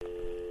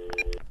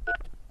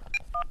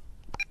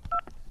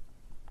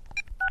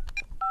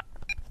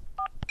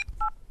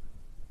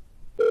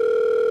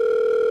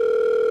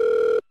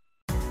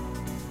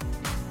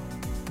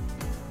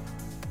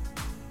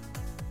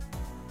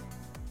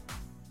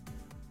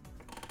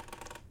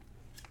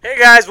Hey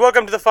guys,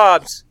 welcome to the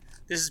FOBS.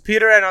 This is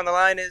Peter, and on the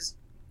line is...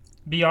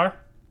 BR.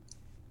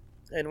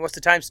 And what's the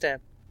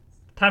timestamp?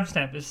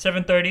 Timestamp is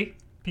 7:30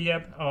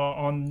 p.m.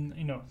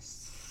 On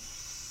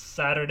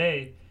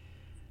Saturday,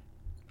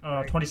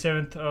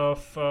 27th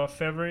of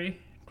February,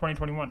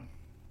 2021.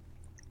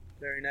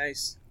 Very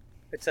nice.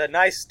 It's a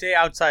nice day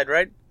outside,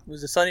 right? It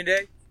was a sunny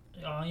day?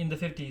 In the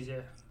 50s,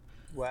 yeah.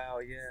 Wow,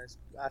 yes.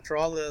 After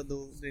all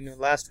the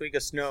last week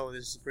of snow,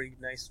 this is pretty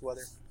nice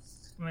weather.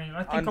 I mean,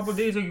 I think a couple of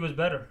days ago it was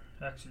better,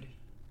 actually.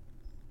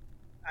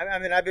 I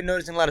mean, I've been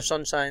noticing a lot of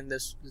sunshine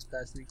this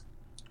past week.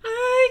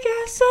 I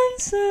got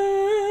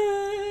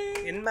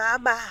sunshine in my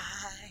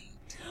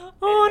mind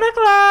on a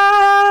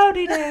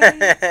cloudy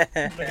day.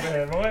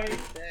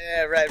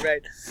 Yeah,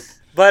 right.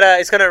 But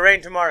it's gonna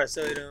rain tomorrow,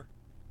 so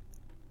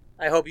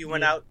I hope you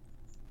went out.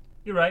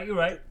 You're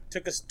right.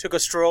 Took a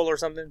stroll or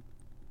something.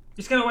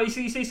 It's gonna. What,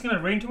 you say it's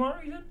gonna rain tomorrow?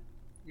 You said?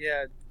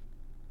 Yeah,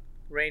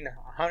 rain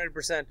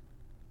 100%.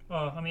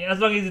 Oh, I mean, as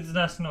long as it's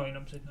not snow, you know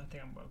what I'm saying? I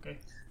think I'm okay.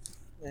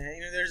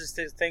 Yeah, there's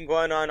this thing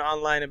going on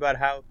online about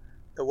how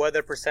the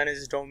weather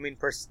percentages don't mean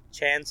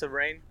chance of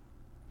rain,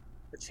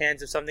 the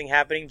chance of something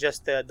happening,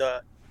 just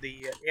the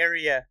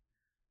area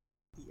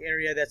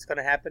that's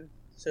gonna happen.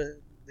 So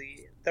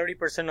the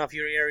 30% of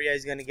your area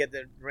is gonna get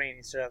the rain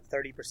instead of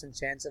 30%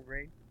 chance of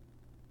rain.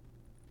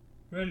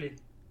 Really?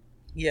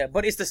 Yeah,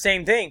 but it's the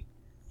same thing.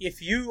 If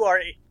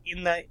you're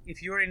in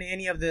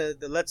any of the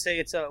let's say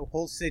it's a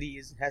whole city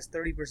has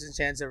 30%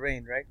 chance of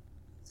rain, right?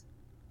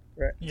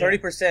 Right. Yeah.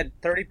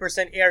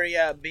 30%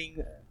 area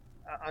being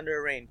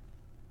under rainy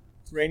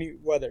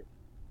weather.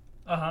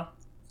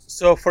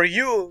 So for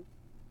you,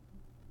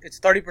 it's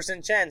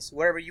 30% chance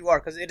wherever you are,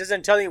 because it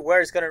doesn't tell you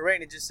where it's gonna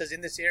rain. It just says in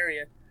this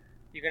area,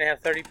 you're gonna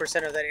have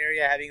 30% of that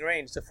area having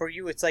rain. So for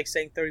you, it's like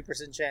saying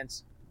 30%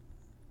 chance.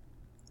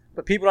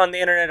 But people on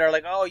the internet are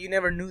like, "Oh, you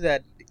never knew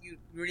that. You're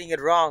reading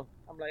it wrong."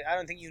 I'm like, I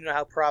don't think you know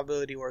how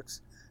probability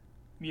works.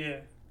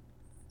 Yeah.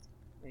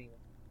 Anyway,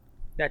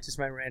 that's just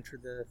my rant for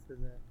the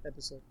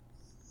episode.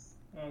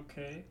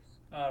 Okay.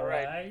 All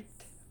right.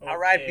 All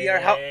right, BR.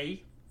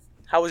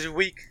 How was your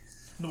week?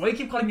 The way you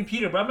keep calling me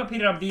Peter, but I'm not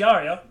Peter. I'm BR,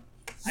 yo.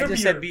 I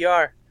just said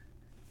BR.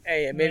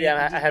 Hey, maybe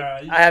I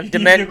have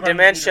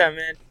dementia,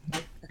 man.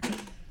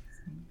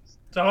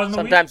 So how's my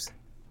Sometimes.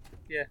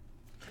 Week?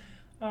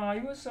 Yeah.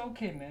 It was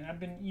okay, man.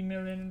 I've been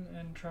emailing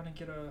and trying to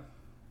get a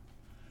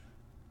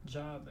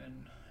job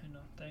and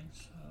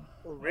things.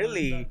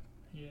 Really?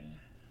 Yeah.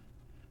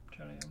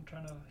 I'm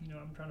trying to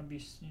be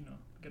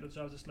get a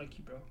job just like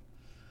you, bro.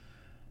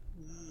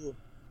 Ooh.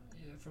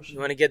 Yeah, for sure. You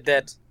want to get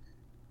that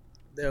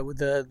with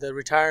the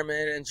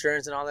retirement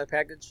insurance and all that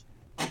package?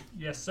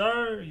 Yes,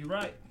 sir. You're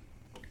right.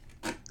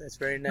 That's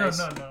very nice.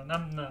 No. I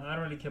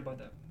don't really care about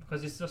that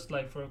because it's just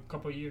like for a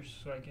couple of years,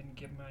 so I can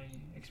get my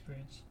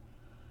experience.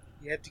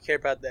 You have to care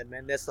about that,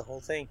 man. That's the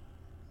whole thing.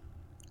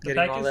 The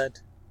Getting package? all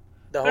that.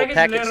 The whole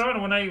package. Later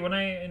on when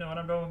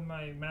I'm done with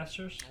my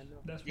masters. I know.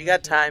 That's You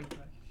got time.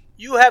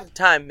 You have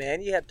time,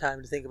 man. You have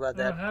time to think about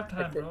that. I don't have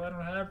time, bro. I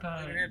don't have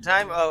time. You don't have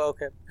time? Oh,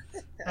 okay.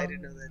 I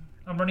didn't know that.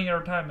 I'm running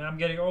out of time, man. I'm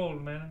getting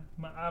old, man.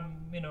 My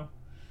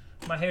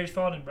hair is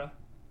falling, bro.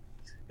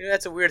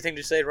 That's a weird thing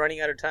to say, running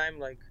out of time.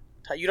 Like,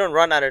 you don't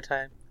run out of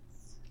time.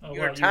 Oh,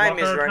 Your time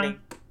is running.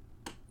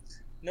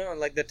 No,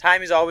 like the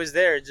time is always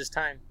there. It's just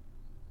time.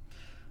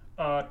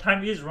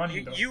 Time is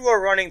running, though. You are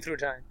running through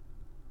time.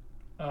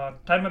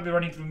 Time might be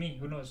running through me.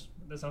 Who knows?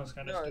 That sounds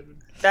kind of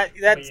stupid.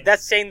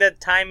 That's saying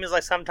that time is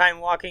like sometime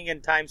walking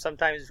and time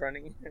sometimes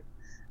running.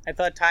 I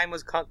thought time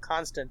was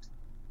constant.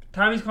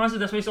 Time is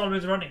constant. That's why it's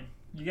always running.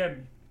 You get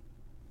me?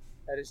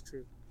 That is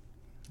true.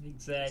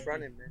 Exactly. It's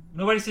running, man.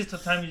 Nobody says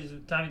time is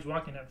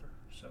walking ever.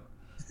 So.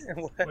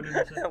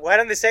 Why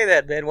don't they say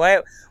that, man?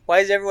 Why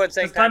is everyone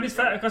saying time is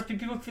fast? Because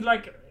people feel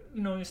like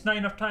it's not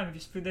enough time.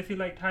 They feel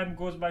like time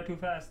goes by too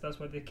fast. That's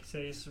what they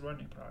say is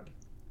running, probably.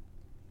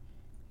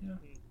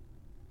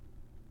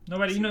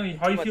 Nobody,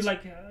 how you feel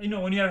like,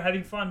 when you are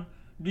having fun,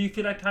 do you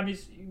feel like time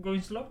is going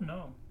slow?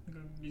 No,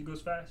 it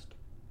goes fast.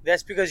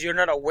 That's because you're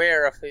not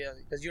aware of it,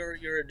 because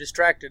you're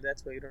distracted.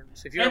 That's why you don't.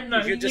 So if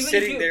you're just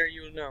sitting there,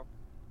 you'll know.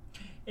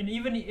 And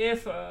even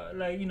if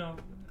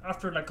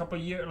after like couple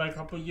year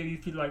you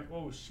feel like,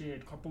 oh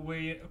shit, couple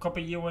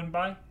year went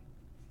by,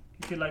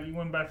 you feel like it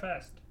went by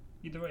fast.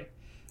 Either way,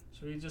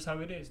 so it's just how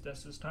it is.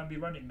 That's just time be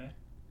running, man.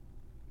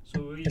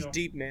 So It's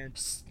deep, man.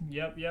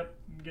 Yep.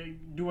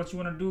 Do what you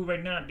want to do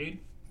right now, dude.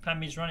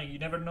 Time is running. You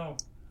never know.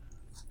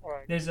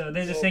 Right. There's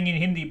a saying in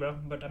Hindi, bro,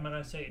 but I'm not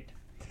gonna say it.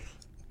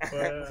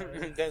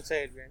 But, don't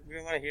say it, man. We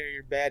don't want to hear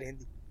your bad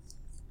Hindi.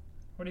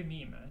 What do you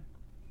mean, man?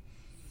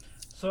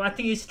 So I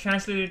think it's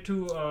translated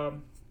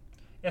to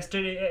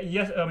yesterday.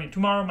 Yes, I mean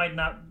tomorrow might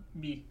not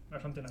be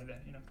or something like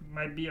that.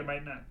 Might be or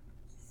might not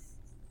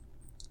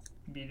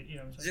be.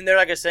 Isn't there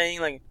like a saying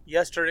like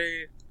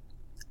yesterday?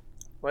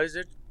 What is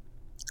it?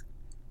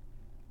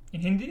 In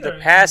Hindi? The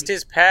past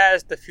is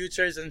past, the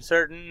future is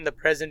uncertain, the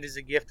present is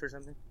a gift or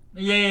something.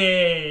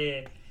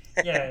 Yeah.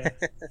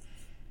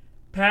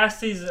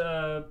 Past is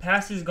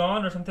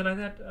gone or something like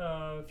that.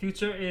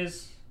 Future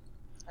is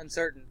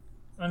uncertain.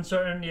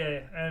 Uncertain,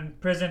 yeah, and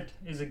present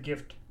is a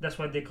gift. That's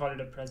why they call it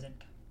a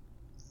present.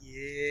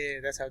 Yeah,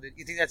 that's how they.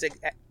 You think that's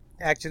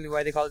actually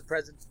why they call it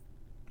present?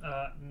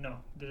 No,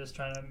 they're just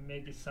trying to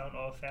make it sound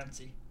all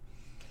fancy.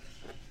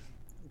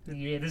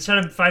 Yeah, they're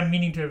trying to find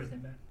meaning to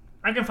everything, man.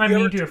 I can find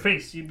meaning to your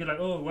face. You'd be like,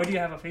 oh, why do you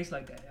have a face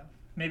like that? Yeah?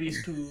 Maybe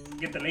it's to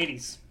get the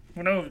ladies.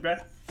 Who knows,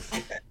 bruh?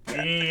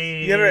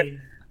 Hey.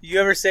 You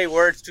ever say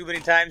words too many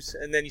times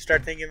and then you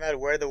start thinking about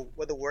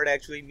what the word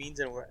actually means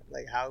and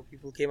like how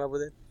people came up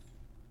with it?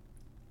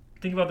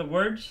 Think about the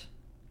words?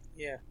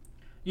 Yeah.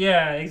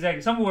 Yeah,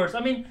 exactly. Some words.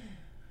 I mean,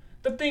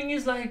 the thing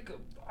is, like,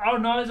 our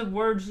knowledge of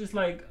words is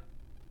like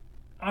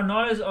our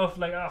knowledge of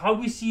like how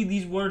we see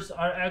these words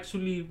are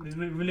actually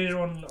related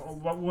on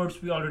what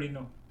words we already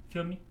know.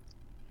 Feel me?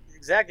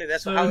 Exactly.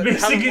 That's so how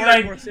basically how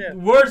like works, yeah.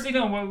 Words.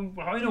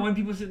 When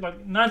people say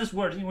like not just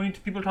words. When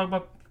people talk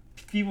about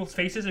people's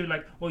faces, they're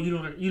like, oh, you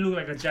look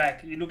like a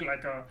Jack. You look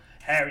like a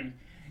Harry.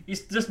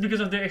 It's just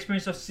because of their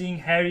experience of seeing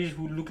Harrys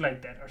who look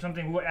like that or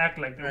something who act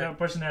like that, right. Who have a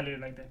personality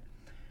like that.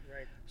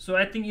 Right. So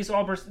I think it's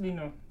all So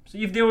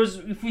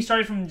if we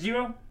started from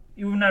zero,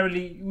 we would not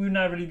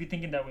really be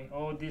thinking that way.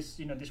 Oh, this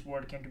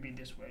word came to be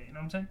this way. You know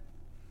what I'm saying?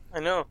 I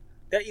know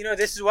that.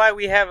 This is why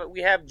we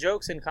have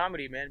jokes in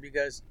comedy, man.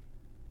 Because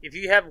if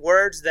you have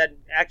words that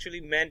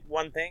actually meant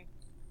one thing,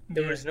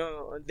 there's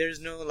no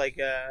like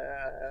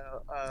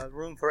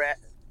room for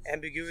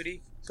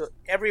ambiguity. So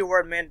every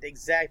word meant the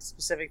exact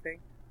specific thing.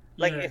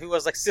 Like if it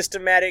was like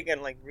systematic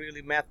and like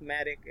really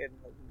mathematic and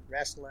like,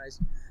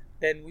 rationalized,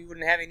 then we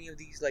wouldn't have any of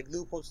these like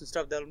loopholes and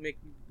stuff that'll make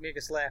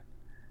us laugh.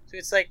 So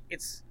it's like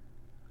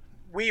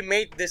we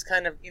made this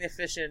kind of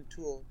inefficient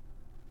tool.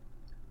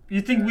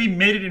 You think we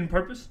made it in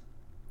purpose?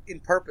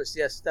 In purpose,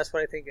 yes. That's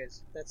what I think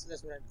is. That's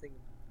what I'm thinking.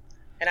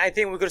 And I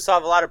think we could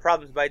solve a lot of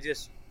problems by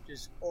just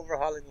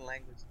overhauling the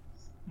language.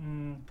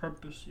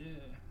 Purpose,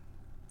 yeah.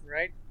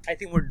 Right? I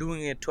think we're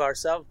doing it to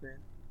ourselves, man,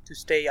 to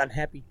stay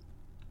unhappy.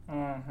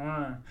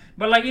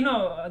 But like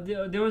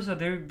there was a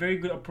very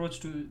good approach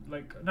to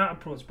like not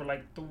approach, but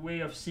like the way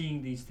of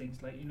seeing these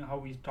things. Like how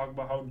we talk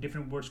about how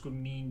different words could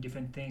mean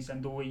different things,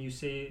 and the way you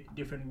say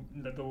different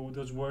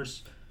those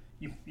words,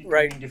 you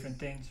right. mean different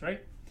things,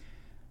 right?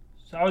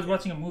 So I was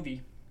watching a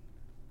movie.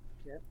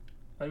 Yeah.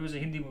 It was a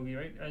Hindi movie,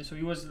 right? And so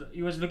he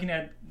was looking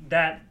at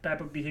that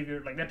type of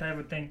behavior, like that type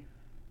of thing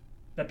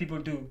that people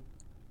do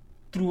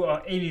through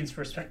an alien's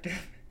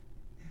perspective.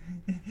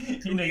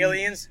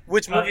 Aliens?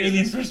 Which movie?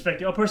 Alien's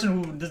perspective. A person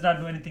who does not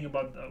know anything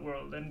about the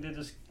world, and they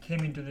just came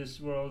into this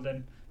world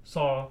and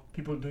saw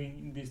people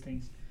doing these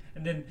things,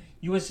 and then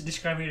he was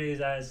describing it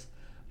as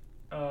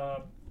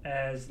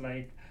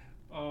like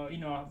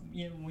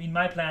in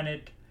my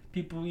planet,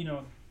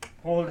 people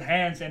hold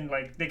hands and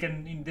like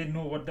they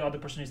know what the other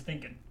person is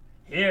thinking.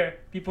 Here,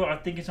 people are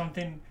thinking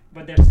something,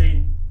 but they're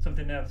saying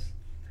something else.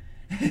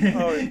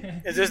 Oh,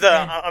 is this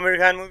the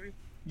American movie?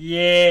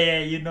 Yeah,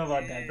 you know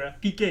about that, bro.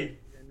 PK.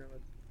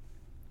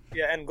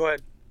 Yeah, and go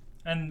ahead.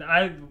 And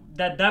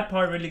that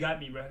part really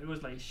got me, bro. It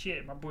was like,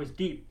 shit, my boy's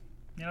deep.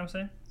 You know what I'm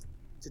saying?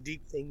 It's a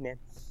deep thing, man.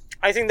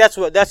 I think that's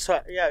what.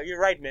 Yeah,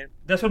 you're right, man.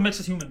 That's what makes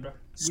us human, bro.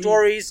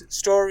 Stories,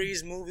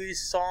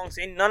 movies, songs,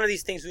 and none of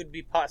these things would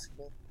be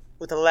possible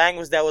with a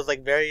language that was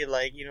like very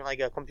like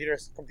like a computer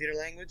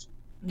language.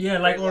 Yeah,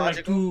 like or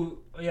logical.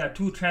 Like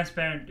too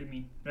transparent to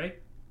me, right?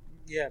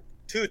 Yeah,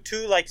 too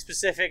like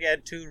specific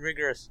and too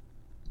rigorous.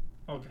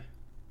 Okay.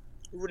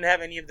 We wouldn't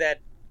have any of that.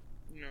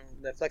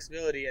 That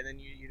flexibility, and then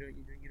you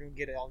don't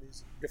get all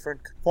these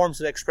different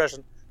forms of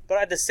expression. But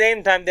at the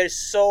same time, there's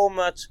so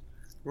much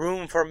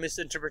room for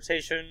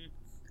misinterpretation.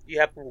 You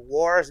have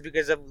wars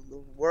because of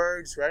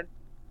words, right?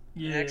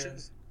 Yeah.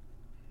 Actions.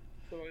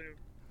 So,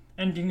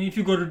 and if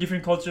you go to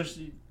different cultures,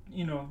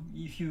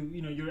 if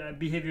your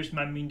behaviors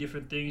might mean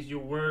different things,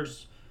 your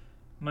words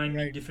might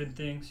mean different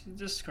things. It's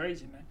just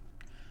crazy, man.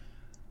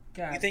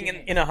 God, you think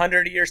in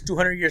 100 years,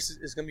 200 years,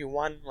 it's gonna be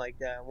one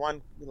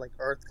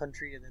Earth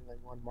country and then like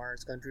one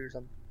Mars country or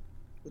something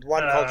with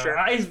one culture?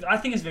 I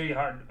think it's very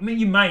hard. I mean,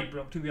 you might,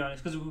 bro, to be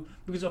honest,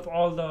 because of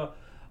all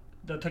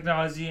the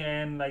technology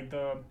and like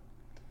the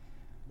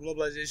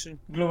globalization,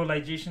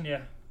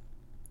 yeah.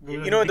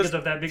 Because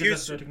of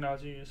the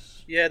technology,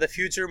 yes. Yeah, the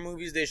future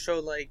movies they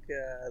show like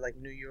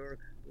New York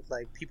with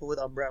like people with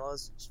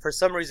umbrellas. For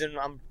some reason,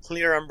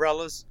 clear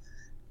umbrellas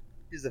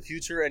is the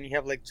future, and you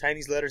have like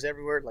Chinese letters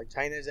everywhere, like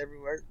China is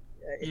everywhere.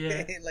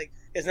 Yeah. Like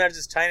it's not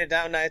just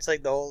Chinatown now; it's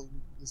like the whole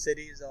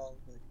city is all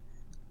like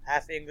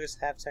half English,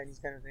 half Chinese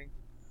kind of thing.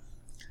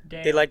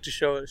 Damn. They like to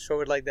show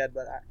it like that,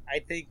 but I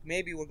think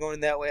maybe we're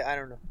going that way. I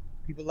don't know.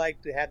 People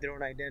like to have their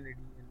own identity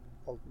and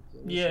culture.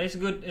 Yeah, it's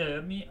good.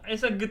 I mean,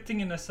 it's a good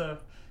thing, and it's a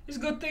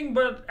good thing,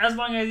 but as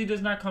long as it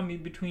does not come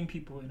between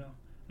people,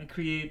 and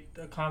create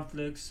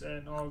conflicts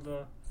and all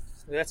the.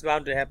 That's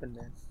bound to happen,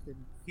 man.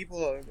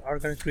 People are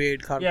going to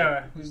create conflict.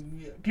 Yeah,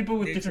 people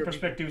with different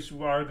perspectives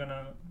who are going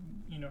to,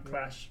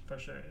 clash for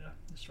sure. Yeah,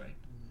 that's right.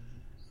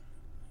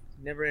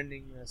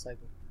 Never-ending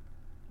cycle.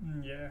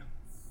 Yeah.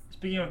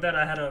 Speaking of that,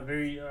 I had a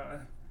very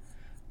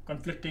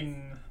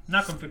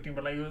not conflicting,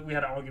 but like we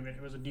had an argument.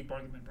 It was a deep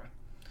argument, bro.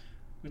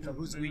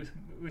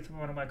 with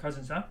one of my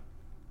cousins, huh?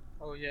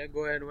 Oh yeah,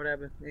 go ahead. What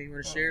happened? Hey, you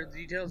want to share the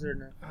details or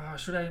not?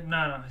 Should I?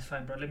 No, it's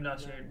fine, bro. Let me not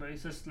share it. But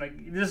it's just like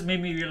it just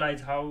made me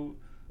realize how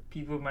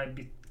people might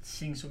be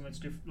seeing so much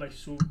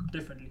so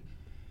differently,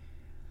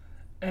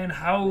 and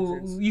how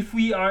if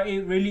we are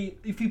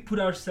if we put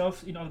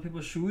ourselves in other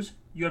people's shoes,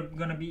 you're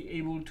gonna be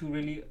able to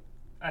really.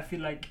 I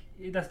feel like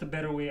that's the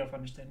better way of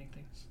understanding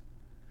things.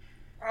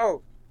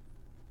 Oh,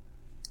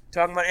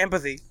 talking about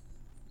empathy.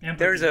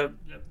 There's a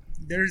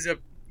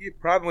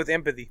problem with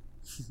empathy.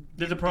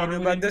 There's a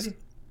problem about with empathy? This?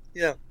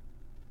 Yeah.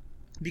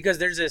 Because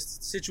there's a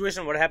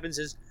situation. What happens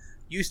is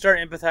you start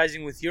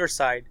empathizing with your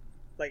side,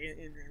 like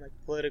in like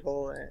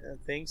political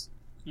things.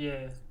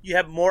 Yeah. You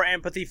have more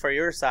empathy for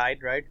your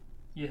side, right?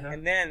 Yeah.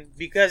 And then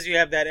because you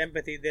have that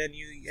empathy, then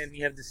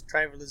you have this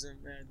tribalism,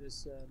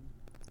 this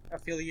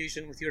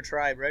affiliation with your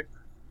tribe, right?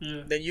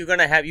 Yeah. Then you're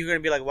gonna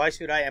be like, why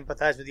should I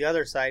empathize with the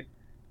other side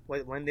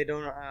when they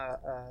don't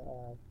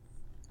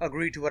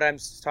agree to what I'm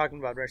talking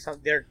about, right? So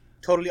they're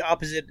totally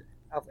opposite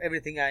of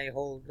everything I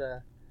hold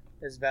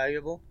as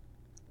valuable.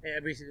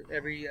 Every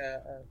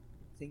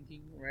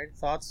thinking, right?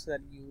 Thoughts that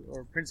you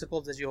or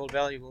principles that you hold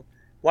valuable.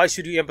 Why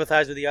should you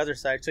empathize with the other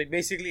side? So it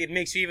makes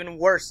you even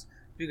worse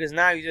because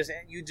now you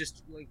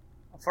just like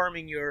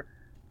affirming your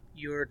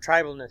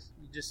tribalness.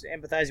 You're just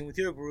empathizing with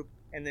your group,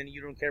 and then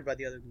you don't care about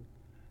the other group.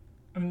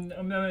 I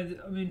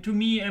mean, to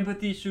me,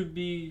 empathy should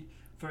be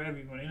for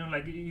everyone. You know,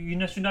 like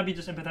you should not be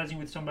just empathizing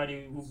with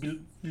somebody who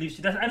believes.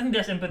 I think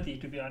that's empathy,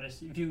 to be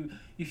honest. If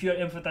you're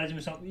empathizing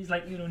with somebody, it's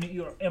like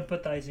you're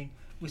empathizing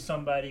with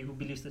somebody who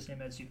believes the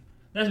same as you.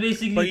 That's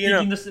basically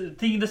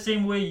thinking the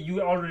same way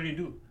you already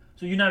do.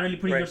 So you're not really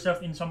putting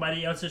yourself in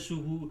somebody else's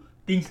shoe who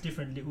thinks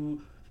differently,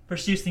 who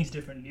perceives things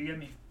differently. You get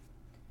me?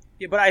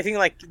 Yeah, but I think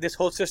like this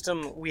whole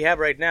system we have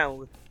right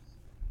now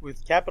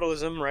with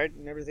capitalism, right,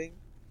 and everything,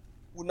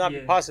 would not be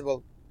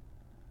possible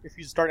if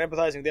you start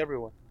empathizing with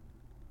everyone.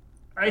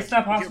 It's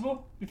not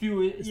possible if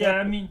you.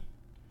 I mean,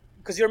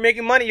 because you're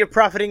making money, you're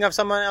profiting off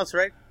someone else,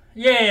 right?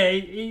 Yeah,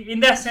 in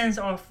that sense,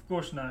 of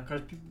course not.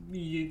 Because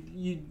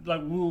you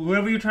like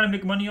whoever you're trying to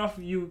make money off,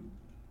 if you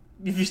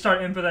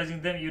start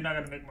empathizing them, you're not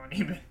gonna make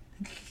money.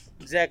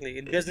 Exactly,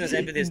 in business,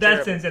 empathy is in that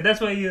terrible. sense, that's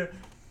why you.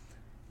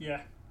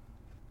 Yeah.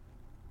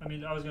 I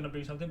mean, I was gonna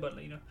bring something, but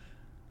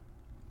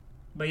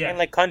But yeah. And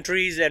like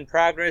countries and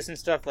progress and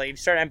stuff, like you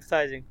start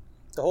empathizing.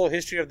 The whole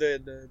history of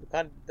the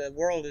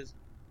world is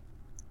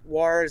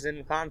wars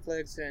and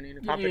conflicts and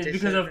competition. Yeah,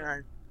 because of.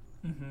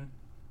 Mm-hmm.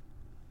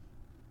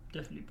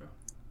 Definitely, bro.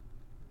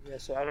 Yeah,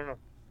 so I don't know.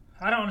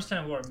 I don't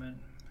understand war, man.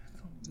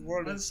 The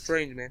world is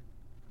strange, man.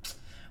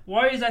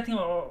 War is, I think,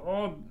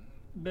 all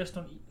based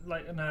on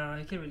nah.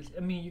 I can't really. I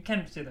mean, you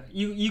can't say that.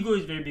 Ego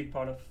is a very big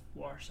part of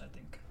wars, I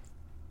think.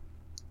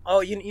 Oh,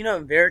 you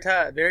know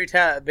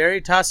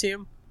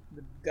Veritasium,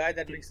 the guy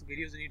that makes the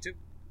videos on YouTube.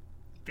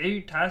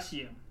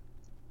 Veritasium.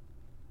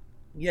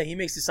 Yeah, he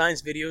makes the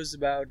science videos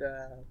about.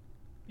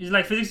 He's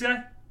like physics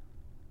guy.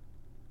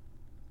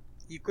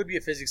 He could be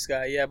a physics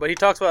guy, yeah, but he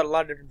talks about a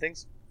lot of different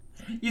things.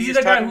 Is he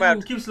the guy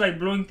who keeps like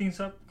blowing things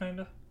up,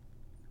 kinda,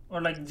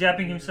 or like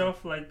jabbing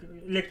himself, like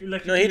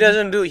electric? No, he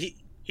doesn't do. He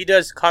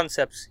does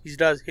concepts. He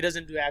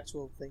doesn't do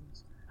actual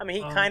things. I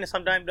mean, he kind of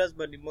sometimes does,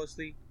 but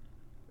mostly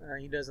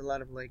he does a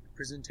lot of like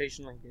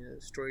presentation, like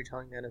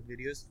storytelling kind of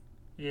videos.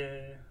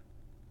 Yeah.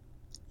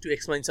 To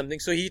explain something,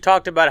 so he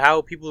talked about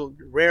how people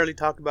rarely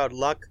talk about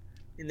luck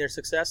in their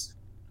success.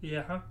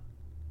 Yeah. Huh?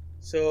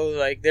 So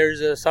like,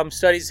 there's some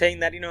studies saying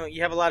that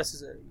you have a lot of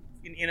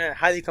in a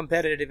highly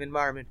competitive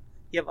environment.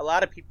 You have a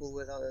lot of people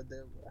with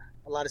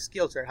a lot of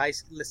skills or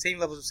the same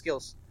levels of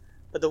skills,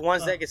 but the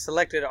ones that get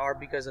selected are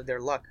because of their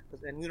luck,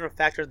 and we don't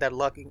factor that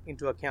luck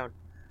into account.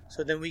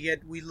 So then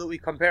we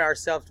compare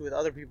ourselves with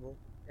other people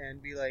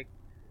and be like,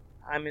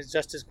 I'm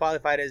just as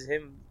qualified as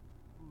him,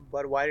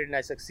 but why didn't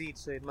I succeed?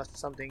 So it must be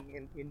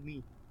something in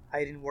me.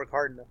 I didn't work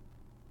hard enough.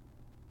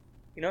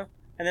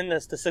 And then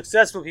the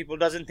successful people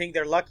doesn't think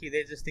they're lucky.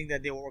 They just think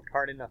that they worked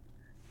hard enough.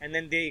 And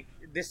then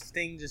this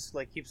thing just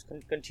like keeps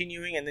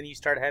continuing, and then you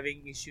start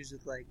having issues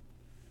with like,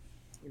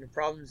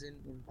 problems in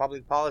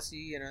public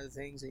policy and other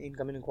things, and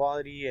income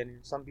inequality,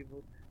 and some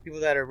people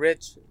that are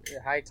rich,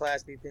 high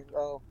class, they think,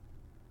 oh,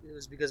 it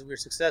was because we were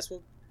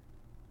successful,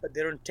 but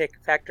they don't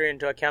factor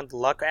into account the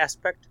luck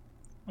aspect.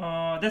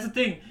 That's the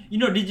thing.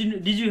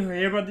 Did you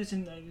hear about this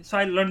so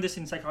I learned this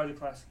in psychology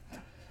class.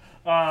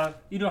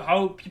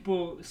 How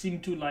people seem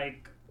to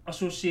like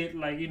associate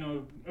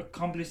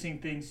accomplishing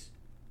things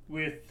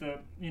with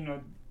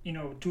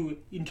to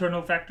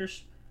internal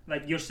factors,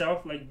 like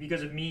yourself, like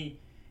because of me,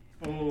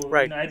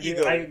 right. I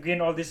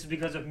gain all this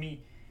because of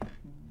me,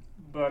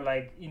 but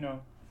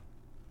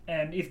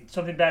and if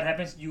something bad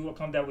happens, you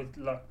account that with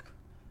luck.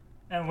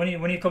 And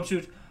when it comes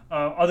to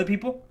other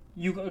people,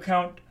 you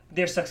account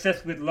their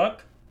success with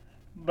luck,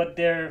 but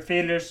their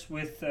failures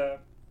with their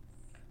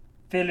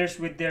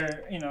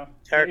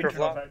character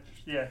flaw.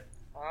 Yeah.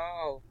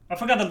 Oh. I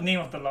forgot the name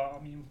of the law.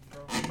 I mean,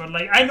 bro. But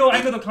I know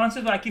the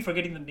concept, but I keep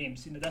forgetting the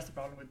names. That's the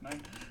problem with mine.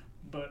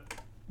 But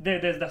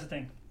that's the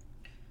thing.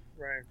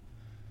 Right.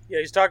 Yeah,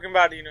 he's talking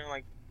about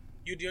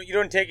You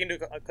don't take into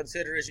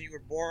consideration you were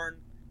born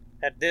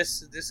at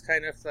this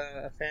kind of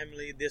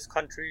family, this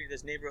country,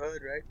 this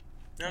neighborhood, right?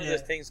 None of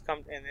those things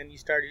come, and then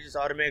you're just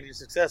automatically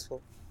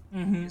successful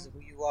because of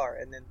who you are.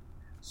 And then,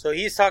 so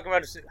he's talking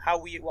about how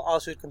we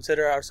also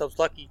consider ourselves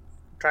lucky,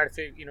 try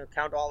to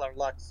count all our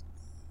lucks,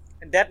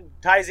 and that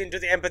ties into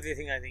the empathy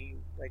thing. I think,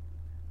 like,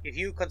 if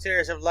you consider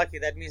yourself lucky,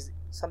 that means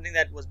something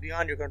that was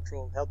beyond your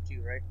control helped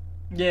you, right?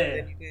 Yeah.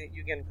 Then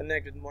you can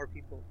connect with more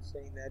people,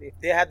 saying that if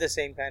they had the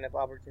same kind of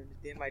opportunities,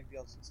 they might be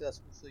all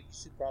successful. So you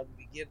should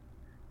probably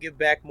give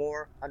back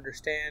more,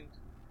 understand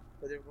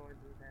what they're going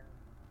through.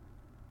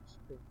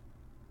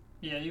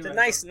 Yeah, you're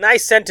it's a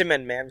nice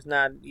sentiment, man. It's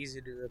not easy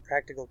to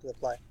practical to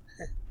apply.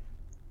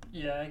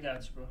 Yeah, I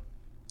got you, bro.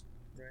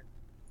 Right.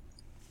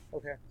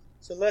 Okay,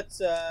 so let's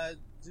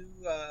do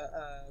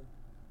a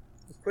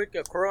quick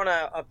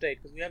Corona update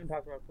because we haven't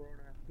talked about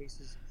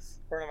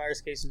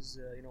coronavirus cases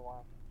in a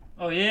while.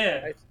 Oh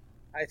yeah.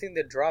 I think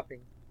they're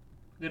dropping.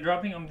 They're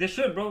dropping. They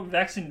should, bro.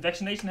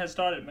 Vaccination has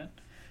started, man.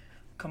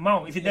 Come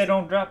on, if they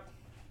don't drop,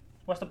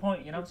 what's the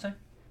point? You know what I'm saying?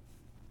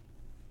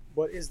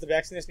 But is the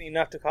vaccination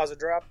enough to cause a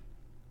drop?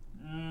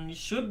 It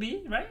should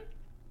be, right?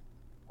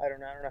 I don't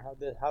know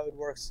how it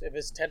works. If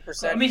it's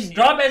 10%. I mean,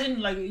 drop as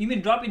in like you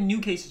mean drop in new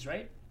cases,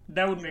 right?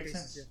 That would make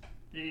sense.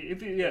 Yeah.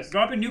 If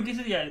drop in new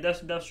cases, yeah,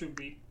 that should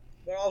be.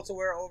 But also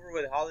we're over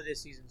with holiday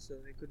season, so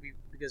it could be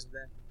because of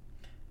that.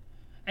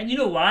 And you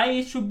know why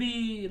it should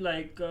be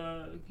like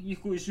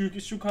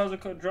it should cause a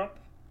drop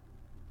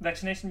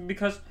vaccination,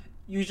 because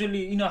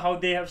usually you know how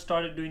they have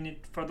started doing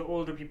it for the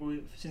older people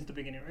since the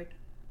beginning, right?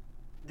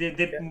 They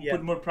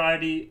put more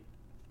priority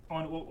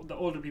on the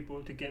older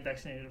people to get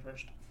vaccinated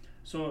first.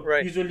 So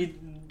usually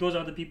those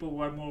are the people who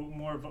are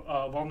more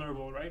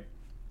vulnerable, right?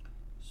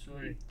 So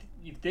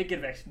if they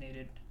get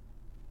vaccinated,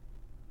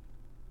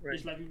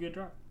 it's like you get a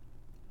drop.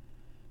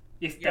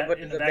 But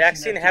the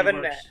vaccine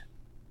haven't.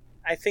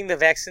 I think the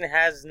vaccine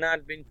has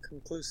not been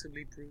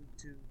conclusively proved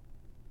to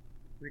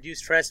reduce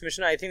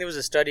transmission. I think there was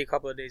a study a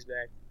couple of days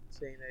back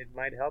saying that it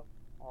might help.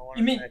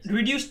 You mean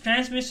reduce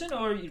transmission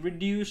or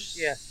reduce?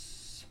 Yeah.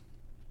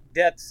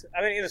 Deaths.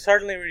 I mean, it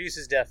certainly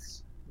reduces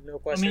deaths. No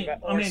question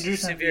about. I mean,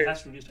 severe. It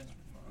has to reduce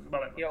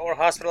transmission. Yeah, or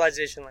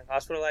hospitalization. Like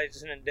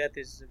hospitalization and death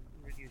is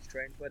reduced,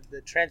 right? But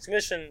the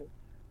transmission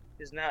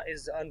is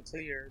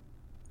unclear.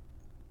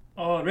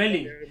 Oh,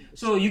 really?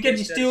 So you can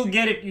still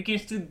get it. You can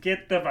still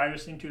get the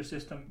virus into your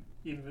system,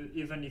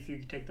 even if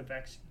you take the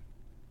vaccine.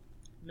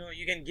 No,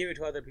 you can give it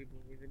to other people.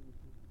 Even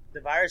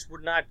the virus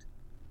would not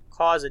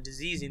cause a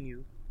disease in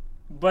you,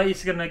 but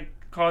it's gonna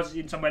cause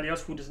in somebody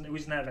else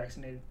who's not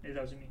vaccinated. Is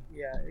that what you mean?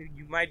 Yeah,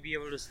 you might be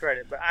able to spread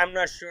it, but I'm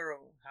not sure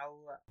how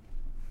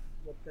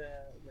what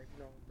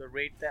the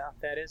rate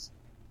that is.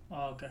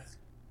 Oh, okay.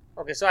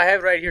 Okay, so I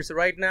have right here. So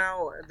right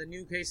now, the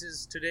new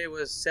cases today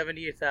was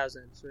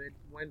 78,000. So it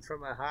went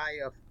from a high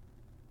of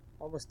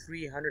almost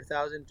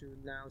 300,000 to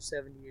now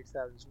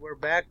 78,000. So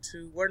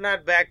we're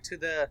not back to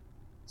the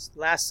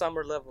last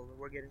summer level, but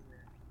we're getting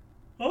there.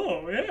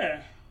 Oh,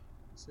 yeah.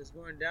 So it's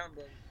going down,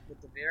 but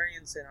with the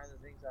variants and other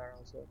things are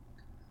also.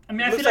 I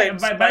mean, I feel like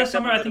by the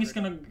summer, I think it's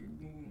going to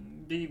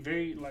be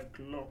very,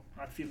 low.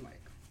 I feel like.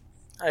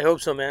 I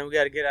hope so, man. We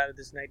got to get out of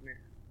this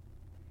nightmare.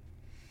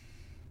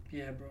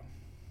 Yeah, bro.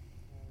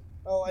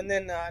 Oh, and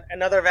then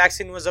another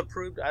vaccine was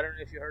approved. I don't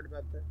know if you heard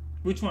about that.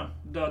 Which one?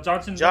 The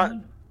Johnson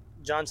Johnson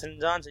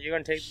 & Johnson. You're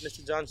going to take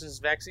Mr. Johnson's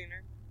vaccine,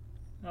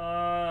 right?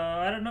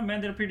 I don't know,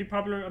 man. They're pretty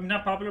popular. I mean,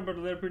 not popular,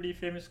 but they're a pretty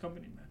famous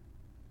company, man.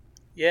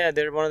 Yeah,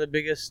 they're one of the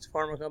biggest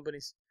pharma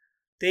companies.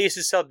 They used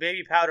to sell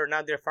baby powder,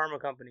 now they're a pharma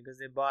company because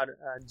they bought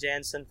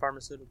Janssen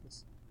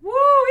Pharmaceuticals.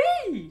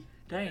 Woo-wee!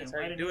 Damn, that's how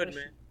you do it,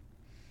 man.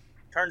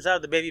 Turns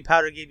out the baby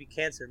powder gave you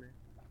cancer, man.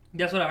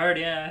 That's what I heard,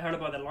 yeah. I heard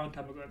about that a long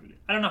time ago, I believe.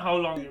 I don't know how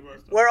long it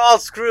was, though. We're all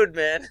screwed,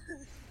 man.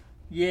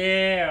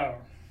 Yeah.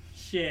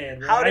 Shit,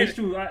 bro. Did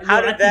you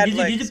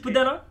put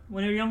that on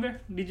when you were younger?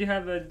 Did you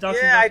have a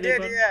Johnson? Yeah, I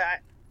did,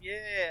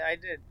 yeah. I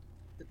did.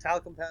 The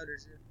talcum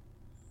powders,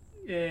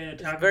 yeah.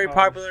 It's very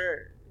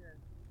popular. Yeah.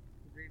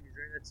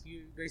 That's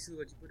basically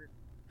what you put in.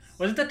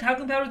 Was it the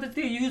talcum powder that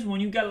they use when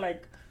you got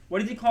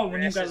what is it called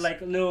when you got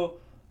little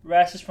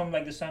rashes from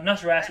the sun?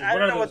 Not rashes. I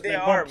don't know what they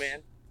are,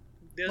 man.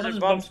 Those are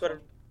bumps,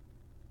 but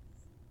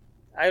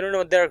I don't know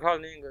what they're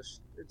called in English.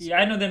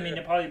 I know them in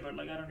Nepali, but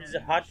I don't know. It's a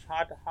hot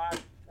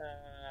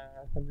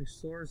something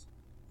sores.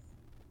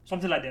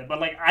 Something like that.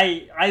 But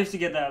I used to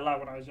get that a lot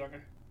when I was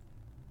younger.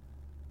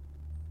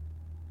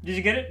 Did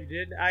you get it? You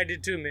did? I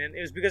did too, man.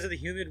 It was because of the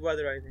humid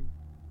weather, I think.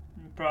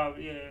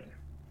 Probably, yeah.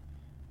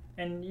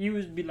 And you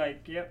would be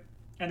yep.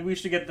 And we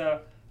used to get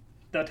the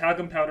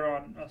talcum powder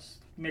on us,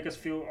 make us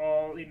feel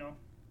all,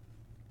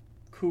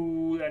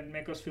 cool and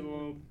make us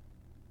feel.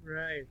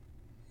 Right.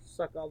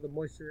 Suck all the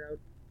moisture out.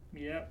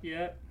 Yeah.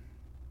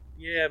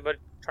 Yeah, but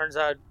turns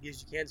out it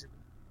gives you cancer.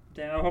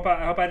 Damn, I hope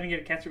I didn't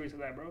get cancer because of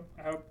that, bro.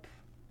 I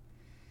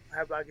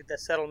hope I get that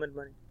settlement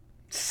money.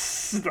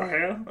 The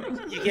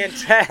hell? You can't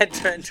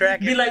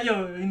track it. Be like,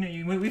 yo,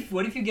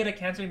 what if you get a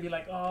cancer and be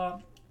like,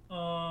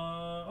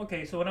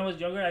 okay, so when I was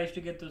younger, I used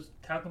to get those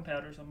talcum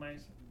powders on my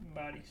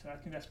body, so I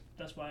think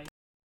that's why.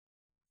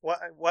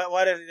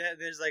 What if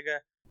there's like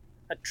a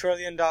 $1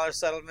 trillion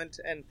settlement,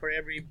 and for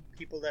every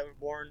people that were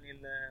born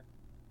in the...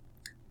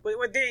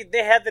 But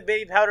they had the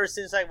baby powder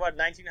since like what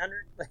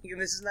 1900? Like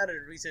this is not a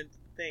recent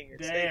thing.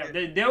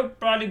 Damn, they'll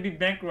probably be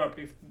bankrupt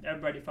if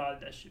everybody followed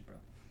that shit, bro.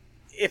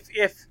 If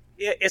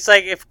it's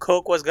like if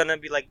Coke was gonna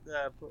be like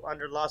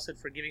under lawsuit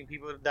for giving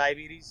people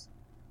diabetes.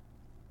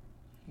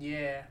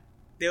 Yeah.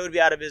 They would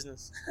be out of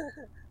business.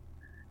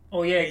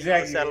 Oh yeah,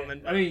 exactly.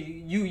 Settlement. I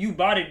mean, you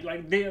bought it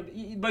like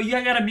but you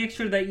gotta make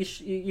sure that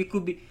it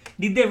could be.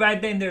 Did they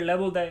write that in their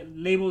label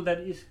that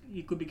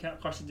it could be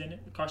carcinogenic?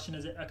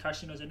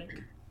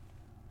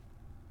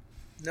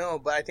 No,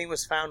 but I think it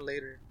was found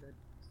later that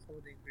some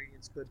of the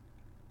ingredients could.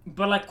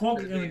 But like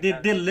Coke,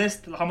 they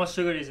list how much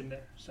sugar is in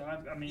there. So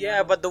I mean.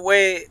 Yeah, but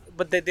they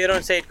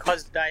don't say it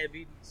causes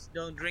diabetes.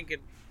 Don't drink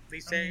it. They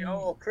say,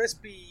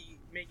 crispy,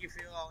 make you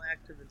feel all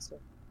active and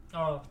stuff.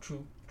 Oh,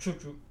 true.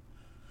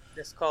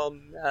 That's called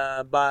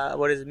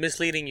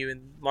misleading you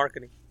in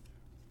marketing.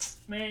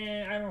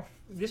 Man, I don't.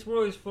 This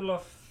world is full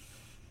of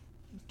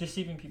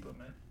deceiving people,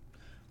 man.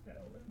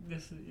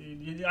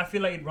 I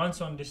feel like it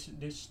runs on this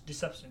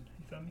deception.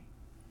 You feel me?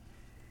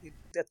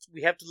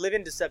 We have to live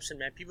in deception,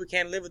 man. People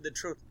can't live with the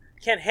truth.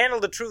 Can't handle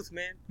the truth,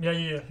 man. Yeah,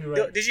 you're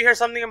right. Did you hear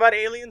something about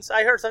aliens?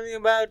 I heard something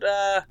about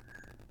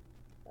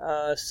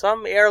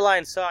some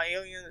airline saw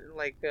alien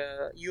like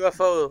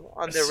UFO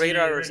on their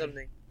radar or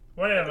something.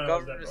 What airline the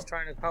government is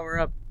trying to cover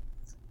up.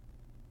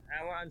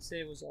 I want to say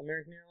it was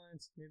American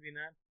Airlines, maybe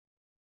not.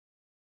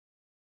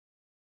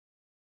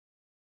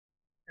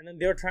 And then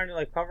they were trying to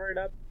like cover it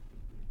up.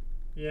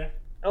 Yeah.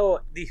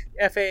 Oh, the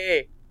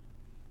FAA.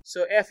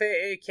 So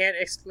FAA can't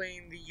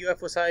explain the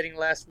UFO sighting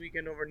last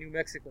weekend over New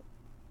Mexico.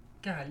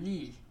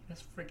 Golly,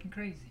 that's freaking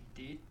crazy,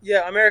 dude.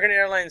 Yeah, American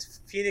Airlines,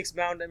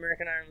 Phoenix-bound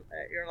American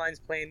Airlines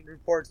plane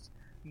reports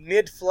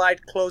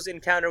mid-flight close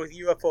encounter with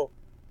UFO.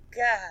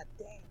 God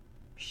damn.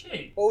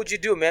 Shit. What would you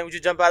do, man? Would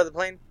you jump out of the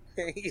plane?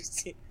 you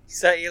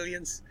saw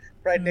aliens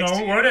right next to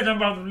you? No, why did I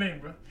jump out of the plane,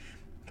 bro?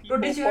 Bro,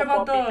 did you hear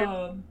about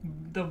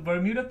the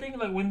Bermuda thing?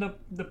 Like when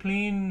the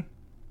plane...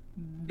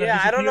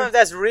 Yeah, I don't know if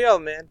that's real,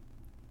 man.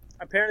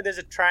 Apparently there's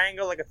a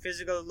triangle, like a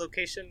physical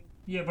location.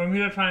 Yeah,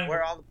 Bermuda Triangle.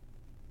 Where all the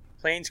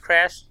planes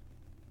crash.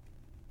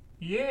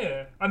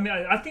 Yeah. I mean,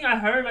 I think I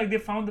heard like they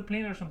found the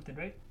plane or something,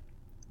 right?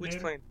 Which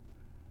plane?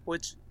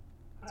 Which?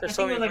 I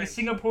think it was like a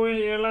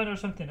Singaporean airline or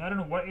something. I don't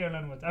know what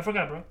airline it was. I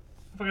forgot, bro.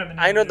 I forgot the name.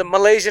 I know the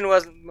Malaysian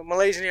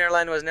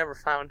airline was never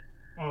found.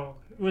 Oh,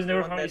 it was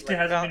never found? It still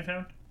hasn't been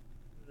found?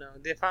 No,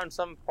 they found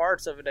some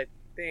parts of it, I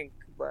think,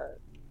 but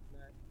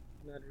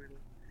not really.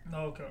 No,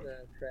 okay.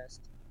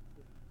 Crashed.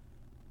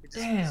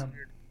 Damn.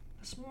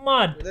 That's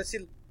mud. Let's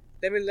see.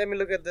 Let me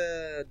look at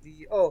the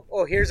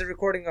here's a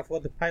recording of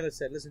what the pilot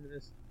said. Listen to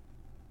this.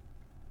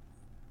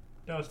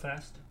 That was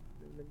fast.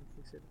 Let me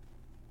fix it.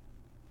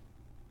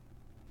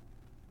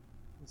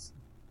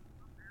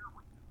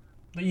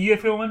 The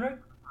UFO one, right?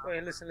 Oh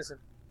yeah, listen.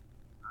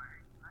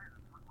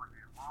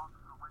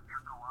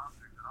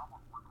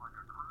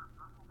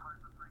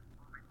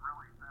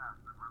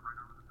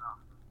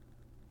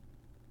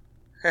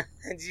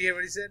 Did you hear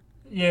what he said?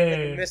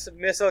 Yeah. Like a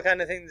missile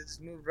kind of thing that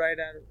just moved right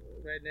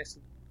next to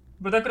him.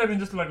 But that could have been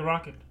just like a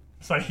rocket.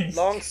 Sorry.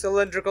 Long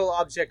cylindrical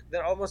object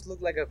that almost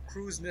looked like a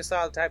cruise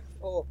missile type.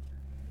 Oh,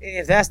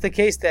 if that's the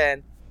case,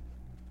 then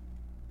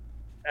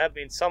I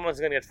mean someone's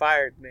gonna get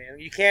fired, man.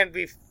 You can't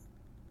be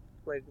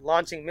like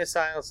launching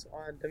missiles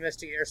on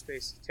domestic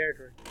airspace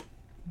territory.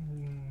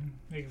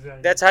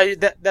 Exactly.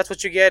 That's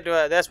what you get.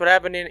 That's what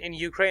happened in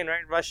Ukraine,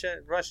 right?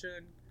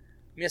 Russian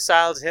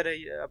missiles hit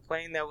a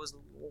plane that was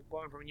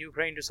going from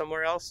Ukraine to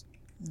somewhere else.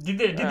 Did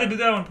they do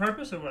that on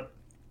purpose or what?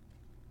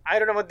 I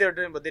don't know what they were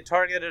doing, but they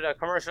targeted a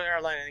commercial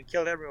airline and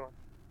killed everyone.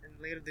 And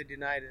later they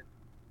denied it.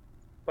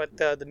 But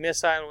the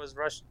missile was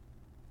Russian.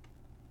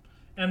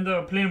 And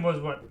the plane was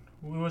what?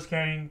 Who was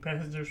carrying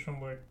passengers from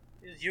where?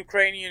 It was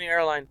Ukrainian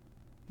airline.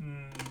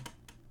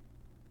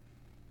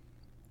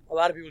 A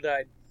lot of people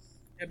died.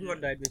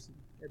 Everyone died, basically.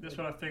 That's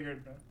what I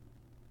figured, bro.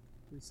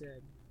 We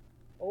said.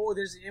 Oh,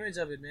 there's an image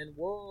of it, man.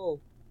 Whoa.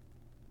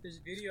 There's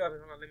a video of it.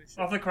 Hold on, let me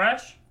show you. Of the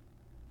crash?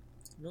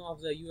 No,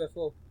 of the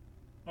UFO.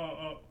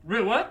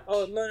 Real what?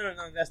 Oh, no,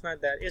 that's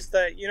not that. It's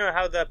the, you know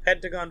how the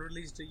Pentagon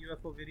released the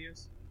UFO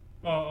videos?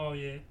 Oh,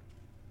 yeah.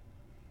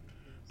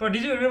 But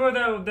did you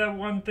remember that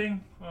one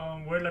thing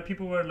where like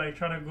people were like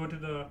trying to go to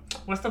the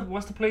what's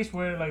the place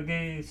where like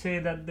they say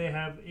that they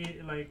have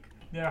like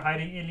they're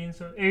hiding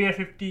aliens or Area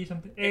 50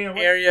 something?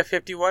 Area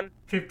 51?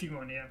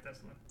 51, yeah, that's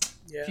the one.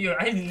 Yeah.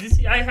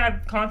 I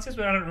have concepts,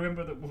 but I don't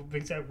remember the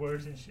exact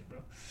words and shit, bro.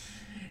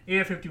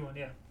 Area 51,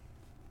 yeah.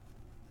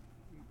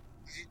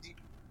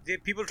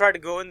 People tried to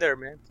go in there,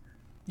 man.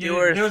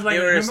 Yeah, there was like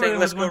remember there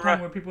was one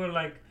time where people were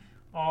like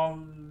all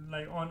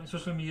like on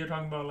social media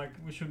talking about like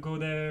we should go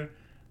there,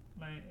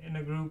 like in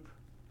a group,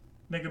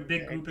 make a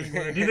big group and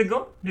go there. Did they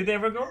go? Did they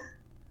ever go?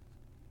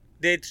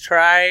 They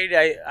tried.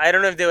 I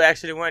don't know if they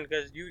actually went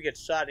because you would get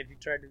shot if you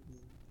tried to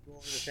go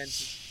over the fences.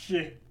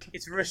 Shit.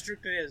 It's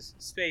restricted as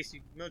space,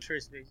 military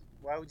space.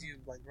 Why would you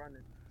like run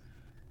it?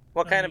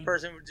 What kind of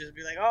person would just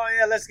be like, oh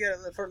yeah, let's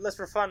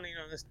for fun,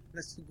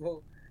 let's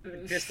go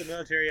piss the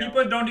military out.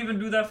 People don't even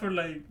do that for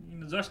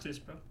justice,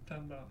 bro.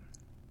 Talking about.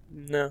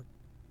 No.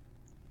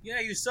 Yeah,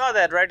 you saw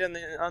that right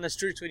on the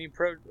streets when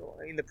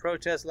in the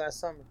protest last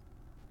summer.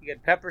 You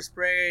get pepper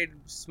sprayed,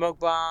 smoke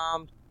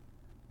bombed,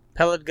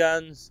 pellet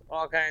guns,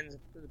 all kinds.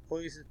 The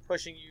police is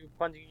pushing you,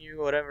 punching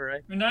you, whatever,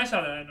 right? I mean, I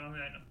saw that. I know.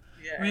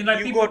 Yeah, I mean,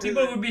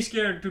 people would be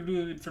scared to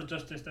do it for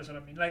justice. That's what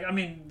I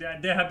mean.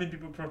 There have been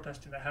people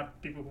protesting. There have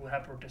people who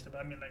have protested.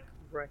 But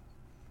right.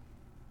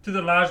 To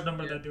the large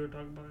number that they were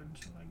talking about, and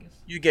so I guess.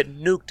 You get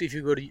nuked if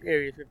you go to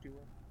Area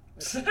 51.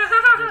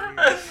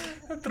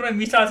 Throwing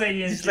missiles at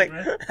you and shit,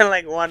 man.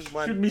 Like one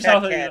shoot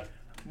missiles at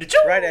you.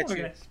 Right at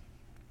you.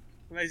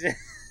 Okay.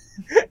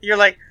 You're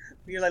like,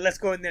 let's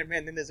go in there,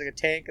 man. Then there's like a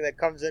tank that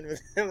comes in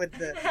with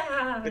the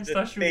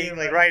thing,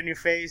 right in your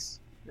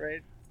face,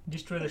 right?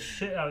 Destroy the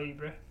shit out of you,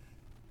 bro.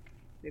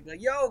 They'd be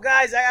like, yo,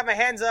 guys, I got my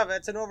hands up.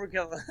 That's an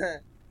overkill.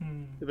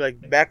 They'd be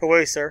like, back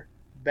away, sir.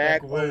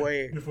 Back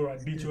away. Before I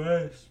beat your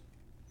ass.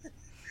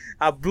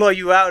 I'll blow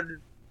you out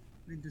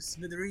into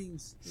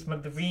smithereens.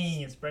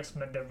 Smithereens, bro.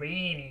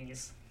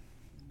 Smithereens.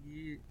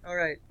 Yeah. All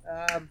right.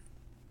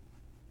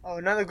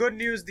 Another good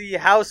news. The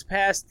House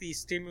passed the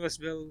stimulus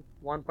bill,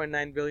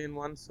 1.9 billion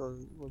one, so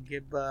we'll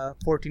give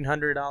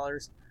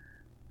 $1,400.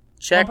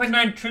 Check.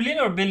 1.9 trillion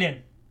or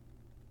billion?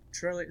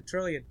 Trillion.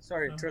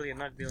 Sorry, trillion,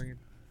 not billion.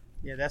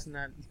 Yeah, that's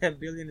not.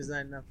 Billion is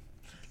not enough.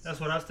 That's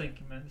what I was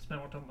thinking, man. This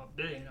man was talking about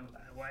billion. I was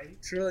like, why?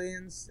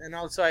 Trillions, and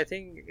also I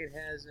think it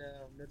has.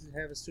 Does it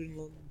have a student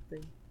loan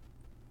thing?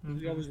 Mm-hmm.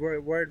 We always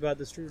worried about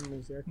the student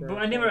loans. But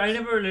I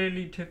never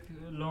really took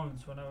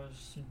loans when I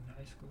was in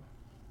high school.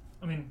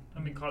 I mean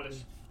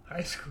college,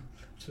 high school.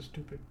 So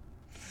stupid.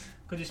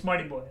 Cause you're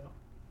smarty boy,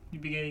 you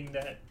be getting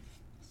that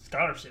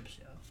scholarships,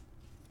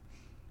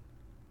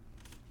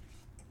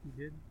 You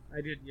did? I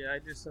did. Yeah, I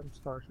did some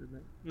scholarships.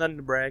 Nothing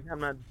to brag. I'm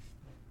not.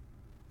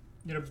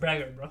 You're a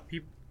bragger, bro.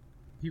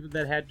 People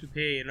that had to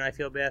pay, and I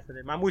feel bad for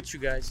them. I'm with you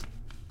guys.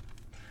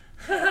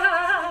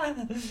 Yeah,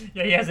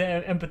 he has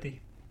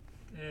empathy.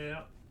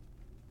 Yeah.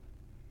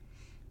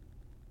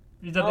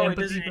 Is that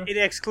empathy? It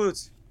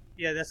excludes.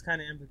 Yeah, that's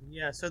kind of empathy.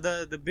 Yeah, so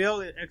the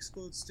bill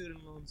excludes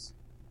student loans.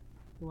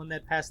 The one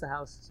that passed the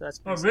House. So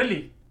that's.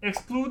 Really?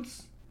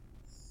 Excludes?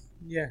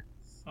 Yeah.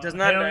 Does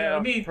not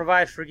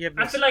provide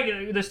forgiveness. I feel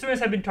like the students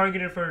have been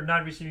targeted for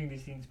not receiving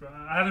these things, bro.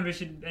 I haven't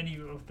received any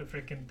of the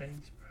freaking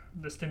things, bro.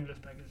 The stimulus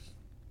package.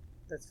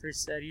 That's very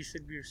sad. You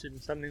should be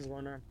receiving. Something's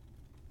going on.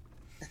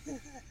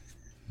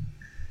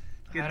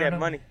 Get that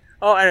money.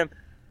 Oh, and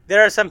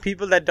there are some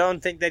people that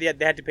don't think that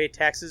they had to pay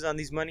taxes on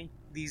these money.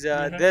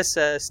 This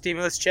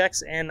stimulus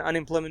checks and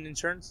unemployment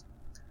insurance.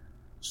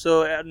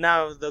 So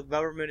now the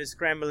government is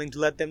scrambling to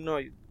let them know,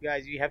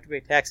 guys, you have to pay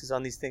taxes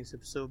on these things.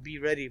 So be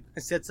ready.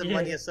 Set some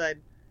money aside.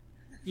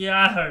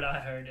 Yeah, I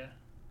heard.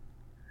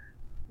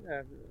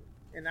 Yeah.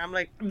 And I'm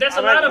like, that's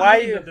a lot of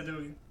money that they're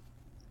doing.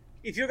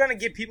 If you're gonna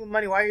give people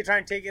money, why are you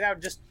trying to take it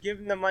out? Just give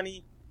them the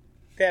money,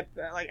 that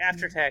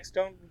after tax.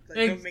 Don't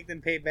make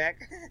them pay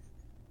back.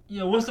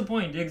 Yeah, what's the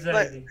point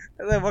exactly?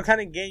 What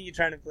kind of game you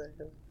trying to play?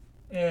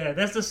 Yeah,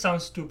 that just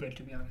sounds stupid,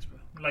 to be honest, bro.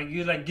 Like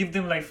you give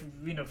them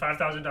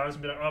 $5,000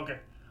 and be like, okay,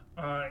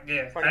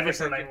 yeah, have it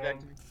for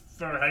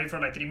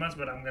like 3 months,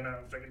 but I'm gonna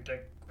freaking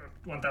take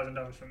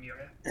 $1,000 from you.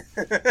 Yeah.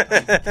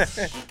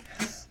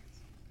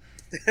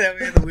 That would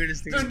be the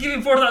weirdest thing. Just give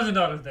him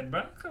 $4,000 then,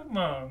 bro. Come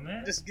on,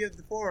 man. Just give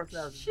the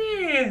 $4,000.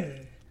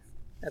 Shit.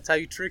 That's how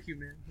you trick you,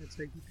 man. That's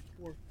how you keep it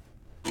poor.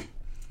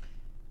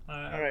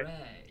 All right.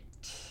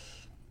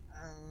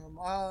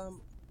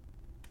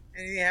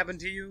 Anything happened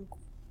to you?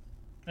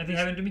 Anything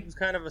happened to me? It was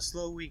kind of a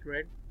slow week,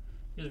 right?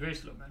 It was very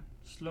slow, man.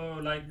 Slow,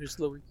 like... Very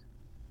slow week.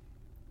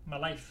 My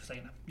life,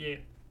 saying that. Yeah.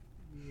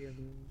 Yeah,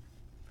 man.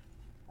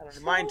 I don't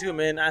know. Mine too,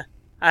 man. I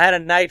had a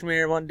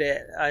nightmare one day.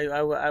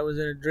 I was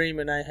in a dream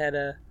and I had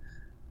a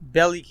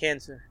belly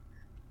cancer.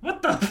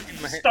 What the?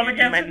 Stomach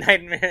cancer? In my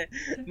nightmare.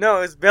 No,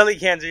 it was belly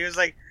cancer. It was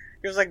like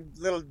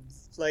little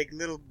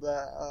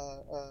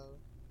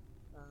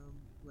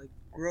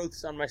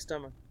growths on my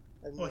stomach.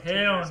 Like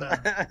hell no.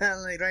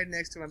 Like right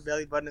next to my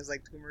belly button is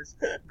like tumors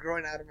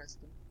growing out of my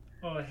stomach.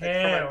 Oh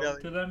hell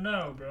to the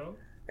no, bro.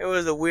 It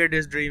was the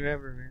weirdest dream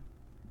ever, man.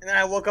 And then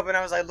I woke up and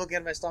I was like looking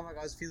at my stomach.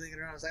 I was feeling it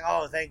around. I was like,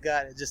 oh, thank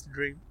God, it's just a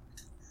dream.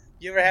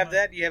 You ever have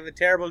that? You have a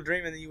terrible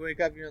dream and then you wake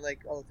up and you're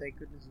like, oh, thank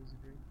goodness it was a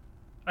dream.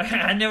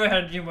 I never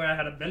had a dream where I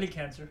had a belly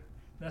cancer.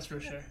 That's for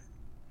sure.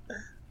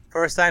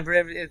 First time for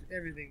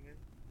everything,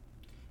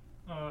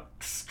 man.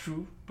 It's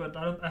true, but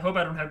I hope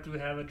I don't have to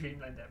have a dream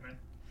like that, man.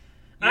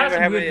 I had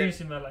some weird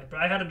dreams in my life, but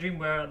I had a dream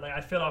where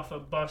I fell off a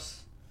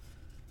bus.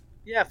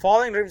 Yeah,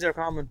 falling dreams are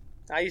common.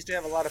 I used to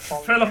have a lot of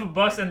falling. Fell off a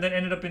bus and then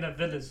ended up in a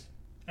village,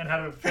 and had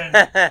a friend.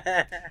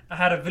 I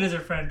had a villager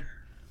friend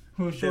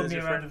who showed me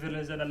around the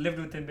village, and I lived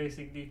with him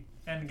basically,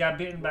 and got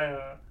bitten by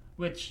a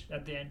witch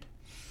at the end.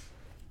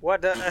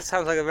 What? That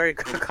sounds like a very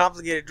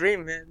complicated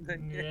dream,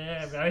 man.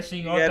 Yeah, but I've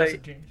seen all types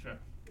of dreams, bro.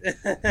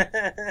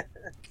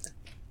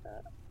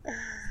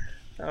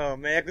 Oh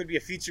man, that could be a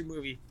feature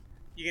movie.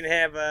 You can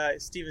have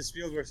Steven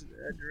Spielberg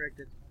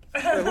directed.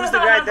 So who's the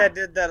guy that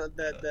did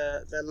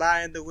the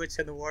Lion, the Witch,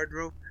 and the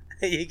Wardrobe?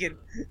 he can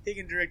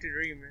direct a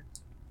dream, man.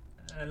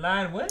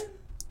 Lion what?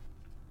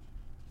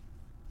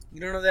 You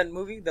don't know that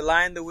movie? The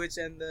Lion, the Witch,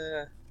 and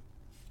the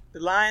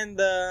Lion,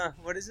 the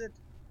what is it?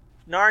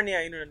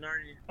 Narnia. You know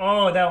Narnia.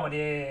 Oh, that one.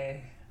 Yeah.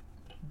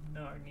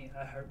 Narnia.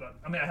 I heard about.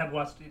 I mean, I have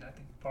watched it. I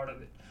think part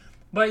of it.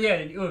 But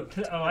yeah,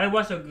 I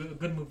watched a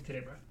good movie today,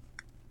 bro.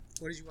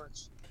 What did you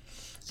watch?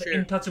 The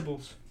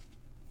Intouchables.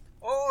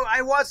 Oh,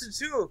 I watched it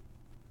too.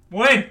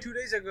 When? 2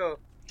 days ago.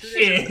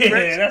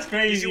 Yeah, that's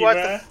crazy. Did you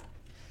watch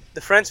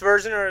the French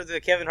version or the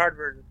Kevin Hart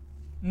version?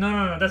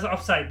 No. That's the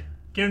Upside.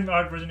 Kevin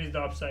Hart version is the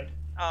Upside.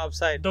 Oh,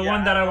 Upside. The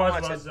one that I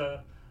watched was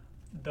the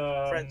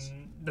French.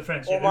 The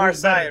French. Omar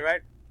Sy,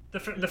 right? The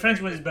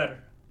French one is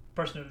better,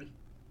 personally.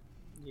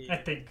 Yeah. I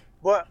think.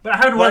 But I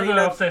haven't watched the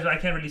Upside, so I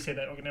can't really say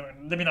that. Okay, never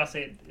mind. Let me not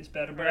say it's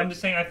better. But I'm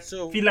just saying I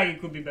feel like it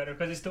could be better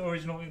because it's the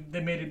original. They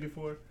made it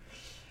before.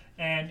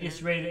 And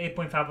it's rated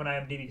 8.5 on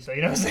IMDb, so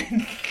you know what I'm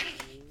saying?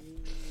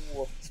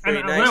 And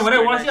when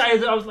I watched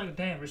it, I was like,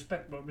 damn,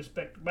 respect, bro,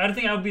 respect. But I don't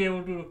think I'll be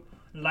able to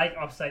like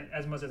Upside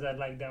as much as I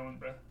like that one,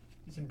 bro.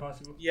 It's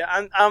impossible.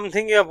 Yeah, I'm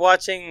thinking of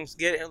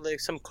getting like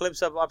some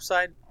clips of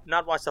Upside,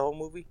 not watch the whole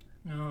movie.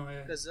 Oh,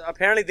 yeah. Because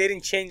apparently they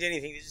didn't change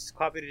anything, they just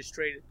copied it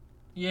straight.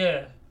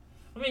 Yeah.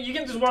 I mean, you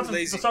can just watch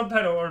the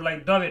subtitle or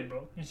like dub it,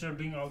 bro, instead of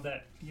doing all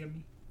that. You get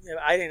me? Yeah,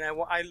 I didn't.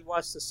 I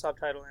watched the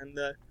subtitle and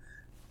the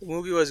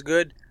movie was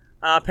good.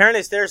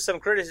 Apparently, there's some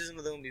criticism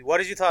of the movie. What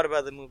did you thought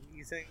about the movie?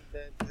 You think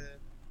that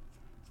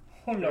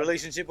the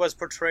relationship was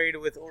portrayed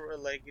with,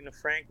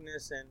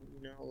 frankness and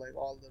like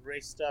all the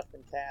race stuff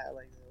and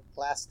the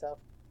class stuff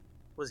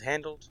was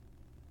handled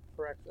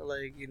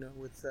correctly?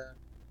 With.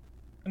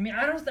 I mean,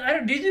 I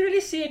don't. Did you really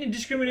see any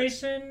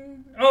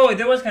discrimination? Oh,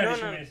 there was kind of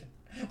discrimination.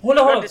 No. Hold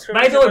on.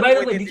 By the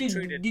way,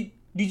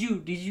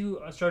 did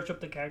you search up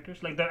the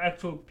characters, like the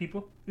actual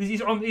people?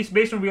 It's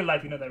based on real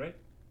life. You know that, right?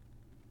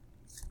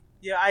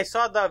 Yeah, I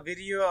saw the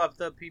video of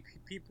the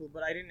people,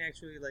 but I didn't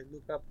actually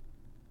look up.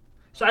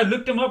 So I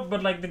looked him up,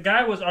 but the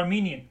guy was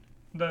Armenian,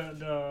 the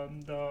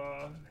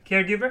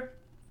caregiver.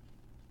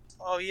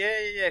 Oh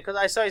yeah. Because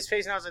I saw his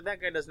face and I was like, that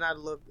guy does not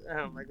look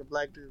like a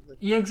black dude.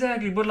 Yeah,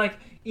 exactly. But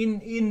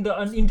in the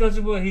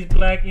Untouchable, he's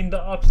black. In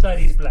the Upside,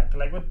 he's black.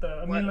 What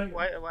the? I mean,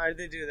 why did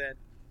they do that?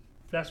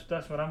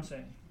 That's what I'm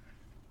saying.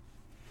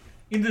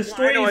 In the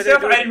story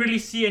itself, I didn't really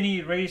see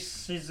any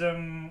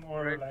racism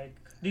or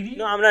Did you?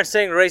 No, I'm not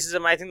saying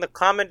racism. I think the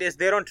comment is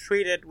they don't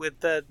treat it with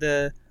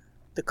the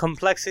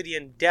complexity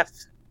and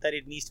depth that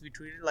it needs to be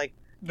treated. Like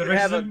the you racism,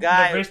 have a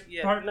guy, the race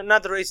part?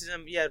 Not the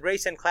racism,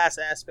 race and class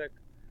aspect.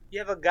 You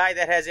have a guy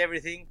that has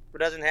everything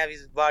but doesn't have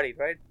his body,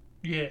 right?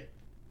 Yeah.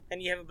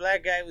 And you have a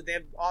black guy with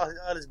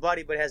all his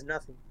body but has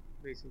nothing,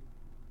 basically.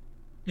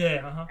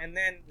 Yeah. And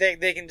then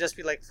they can just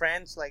be like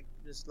friends,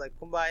 just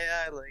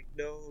kumbaya,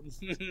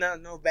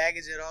 no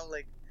baggage at all,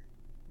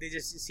 they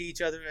just see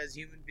each other as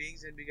human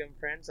beings and become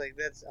friends.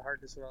 That's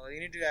hard to swallow.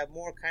 You need to have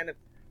more kind of,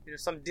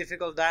 some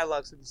difficult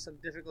dialogues and some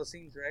difficult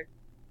scenes, right?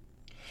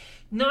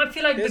 No, I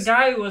feel like the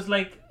guy was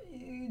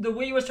the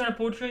way he was trying to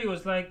portray it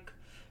was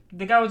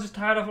the guy was just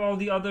tired of all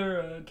the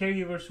other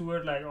caregivers who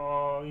were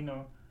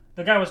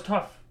the guy was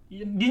tough.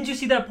 Didn't you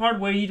see that part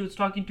where he was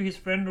talking to his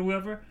friend or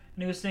whoever,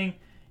 and he was saying,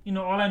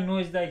 all I know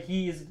is that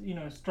he is,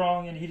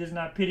 strong and he does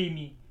not pity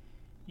me.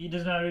 He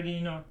does not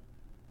really,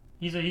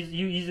 He's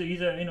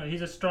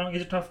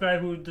a tough guy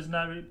who does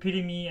not really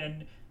pity me,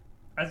 and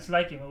I just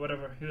like him or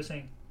whatever he was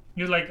saying.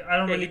 He was like, I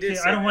don't really care.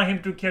 I don't want him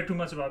to care too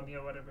much about me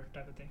or whatever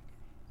type of thing.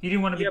 He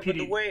didn't want to be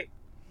pitied.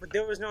 But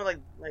there was no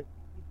they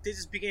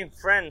just became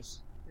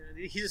friends.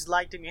 He just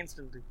liked him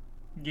instantly.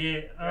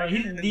 Yeah,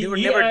 they were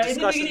never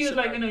discussing. In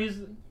the beginning, he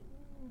was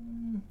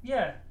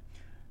yeah.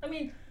 I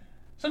mean,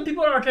 some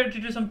people are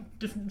attracted to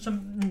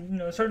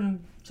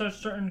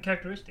certain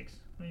characteristics.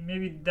 I mean,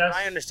 maybe that's.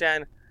 I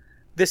understand.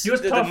 He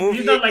was tough.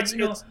 He's not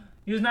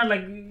he was not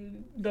like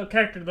the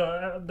character.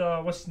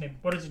 The what's his name?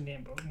 What is his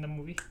name, bro? In the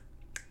movie,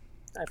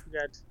 I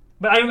forgot.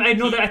 But I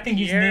know that I think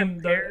his name,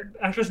 the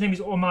actor's name is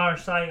Omar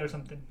Sy or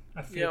something.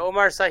 I feel. Yeah,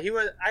 Omar Sy.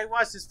 I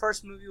watched his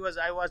first movie was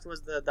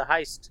the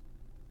Heist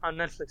on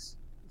Netflix.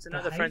 It's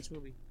another French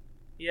movie.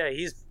 Yeah,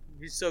 he's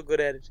so good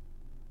at it.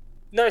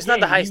 No, it's not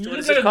The Heist. He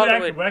looks like a good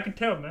actor, but I can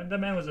tell, man. That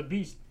man was a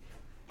beast.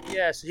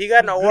 Yeah, so he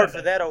got an award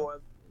for that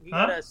award. He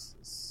got his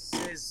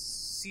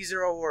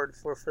Caesar Award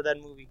for that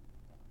movie,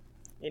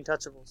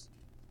 Intouchables.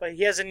 But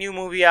he has a new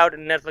movie out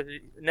in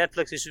Netflix.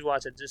 Netflix, you should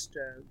watch it. Just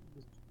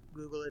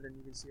Google it and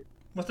you can see it.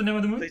 What's the name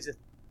of the movie?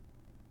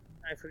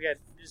 I forget.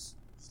 Just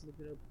look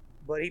it up.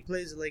 But he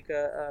plays like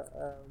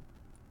a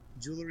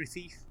jewelry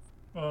thief.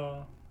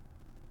 Oh.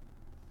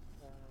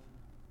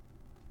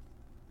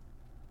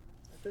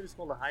 I thought it was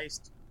called A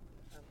Heist.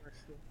 I'm not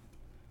sure.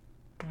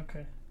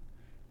 Okay.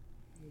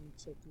 Let me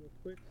check real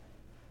quick.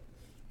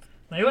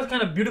 Now it was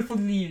kind of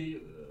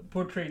beautifully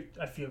portrayed.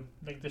 I feel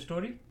the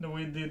story, the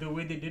way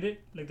they did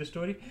it, the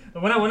story.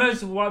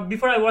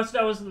 Before I watched it,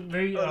 I was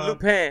very.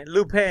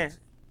 Lupin.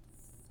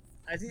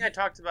 I think I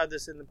talked about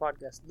this in the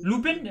podcast.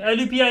 Lupin,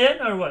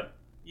 Lupin or what?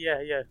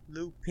 Yeah.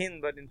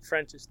 Lupin, but in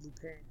French it's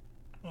Lupin.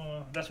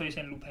 That's what you're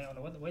saying, Lupin.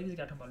 Why is this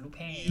guy talking about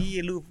Lupin?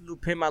 Yeah,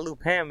 Lupin, my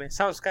Lupin, man.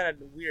 Sounds kind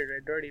of weird,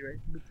 right? Dirty, right?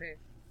 Lupin.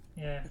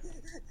 Yeah.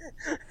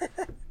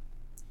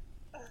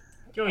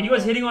 Yo, he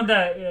was hitting on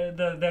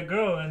that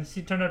girl, and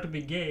she turned out to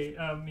be gay.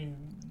 I mean,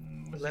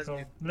 what's it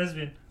called?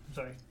 Lesbian. I'm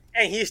sorry.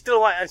 And he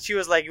still and she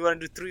was like, "You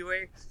want to do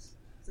three-way?"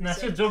 Nah,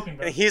 she was joking,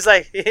 bro. And he's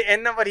like,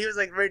 but he was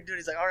like, "Ready to do it."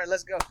 He's like, "All right,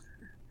 let's go."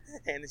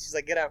 And then she's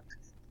like, "Get out."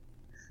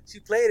 She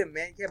played him,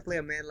 man. You can't play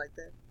a man like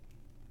that.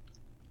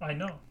 I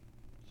know.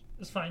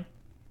 It's fine.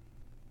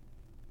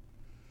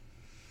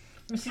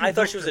 I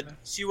thought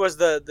she was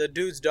the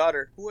dude's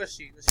daughter. Who was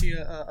she? Was she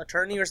a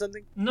attorney or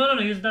something? No.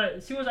 He was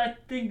not. She was, I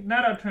think,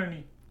 not an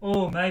attorney.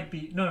 Oh, might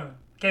be. No.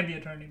 Can't be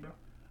attorney, bro.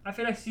 I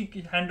feel like she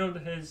handled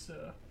his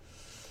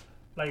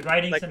like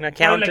writings like and an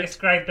accountant, like a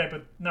scribe type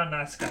of.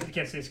 Not scribe. You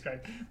can't say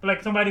scribe, but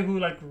like somebody who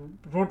like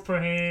wrote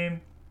for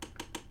him,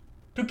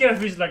 took care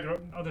of his like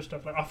other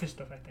stuff, like office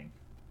stuff. I think.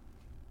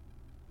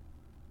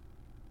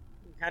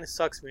 It kind of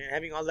sucks, man.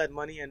 Having all that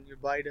money and your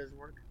body doesn't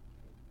work.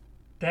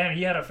 Damn,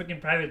 he had a freaking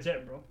private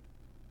jet, bro.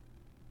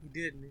 He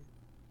did, man.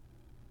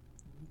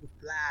 He could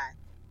fly.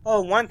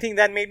 Oh, one thing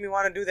that made me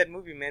want to do that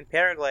movie, man,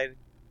 paragliding.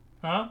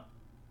 Huh?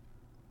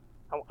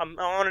 I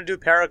want to do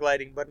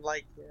paragliding, but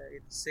like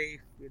it's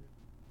safe. You know.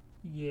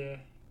 Yeah.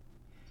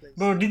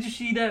 Bro, did you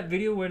see that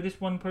video where this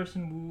one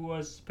person who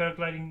was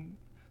paragliding,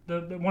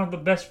 the one of the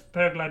best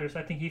paragliders,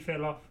 I think he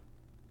fell off.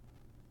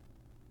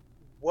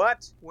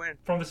 What? When?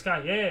 From the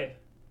sky, yeah.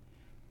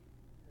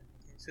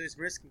 So it's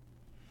risky.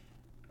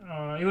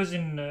 It was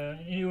in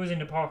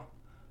Nepal.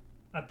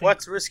 I think.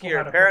 What's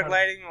riskier,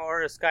 paragliding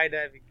or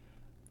skydiving?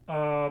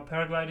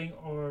 Paragliding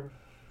or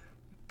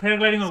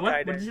what?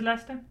 What did you say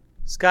last time?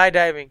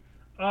 Skydiving.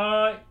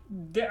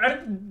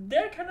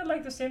 They're kind of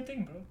like the same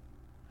thing, bro.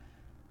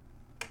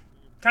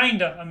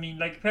 Kinda. I mean,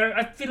 like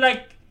I feel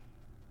like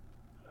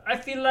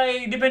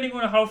depending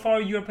on how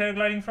far you're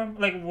paragliding from,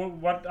 like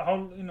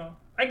how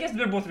I guess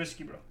they're both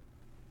risky, bro.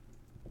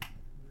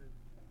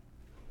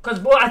 Cause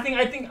I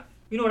think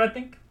you know what I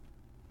think.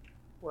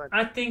 What?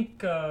 I think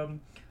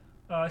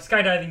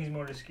skydiving is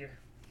more riskier.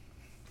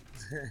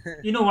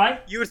 You know why?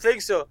 You would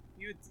think so.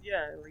 You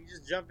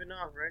just jumping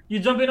off, right?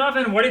 You're jumping off,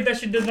 and what if that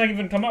shit does not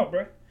even come out,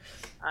 bro?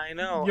 I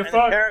know. You're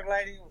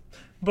paragliding.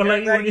 But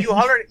like you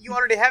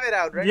already have it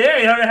out, right? Yeah,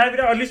 you already have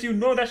it out. At least you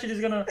know that shit is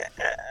gonna.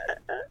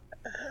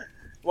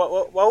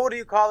 What would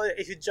you call it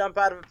if you jump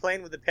out of a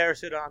plane with a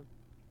parachute on?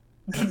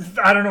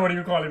 I don't know what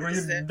you call it, bro.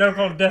 They'll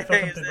call it death or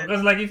something.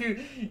 Because like if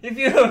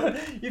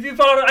you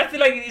fall, I feel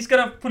like it's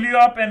gonna pull you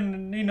up,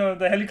 and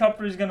the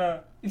helicopter is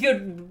gonna. If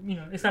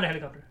it's not a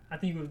helicopter. I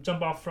think you will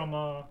jump off from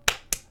a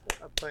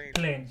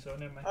plane. So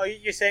never mind. Oh,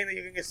 you're saying that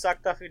you can get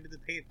sucked off into the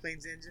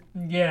plane's engine?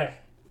 Yeah.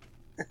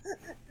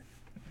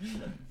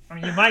 I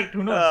mean, you might.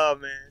 Who knows? Oh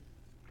man,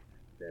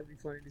 that'd be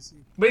funny to see.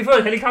 But if you're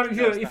a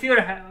helicopter, if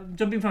you're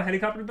jumping from a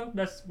helicopter, though,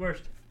 that's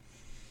worst.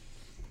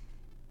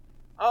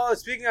 Oh,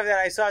 speaking of that,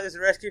 I saw this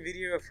rescue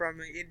video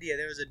from India.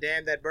 There was a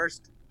dam that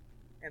burst,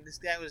 and this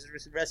guy was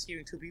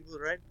rescuing two people.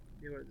 Right?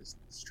 They were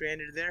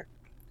stranded there.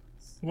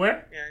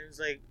 Where? Yeah, it was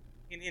like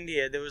in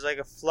India. There was like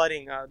a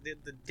flooding.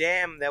 The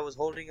dam that was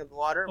holding the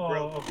water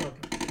broke. Okay.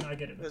 I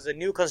get it. It was a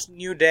new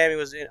dam. It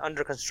was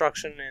under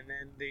construction, and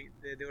then they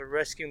were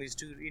rescuing these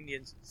two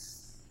Indians.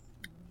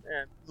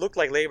 Looked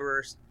like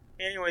laborers.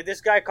 Anyway, this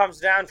guy comes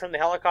down from the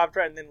helicopter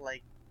and then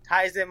like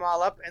ties them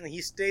all up, and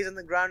he stays on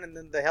the ground, and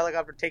then the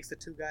helicopter takes the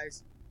two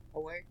guys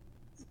away.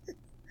 And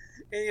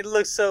it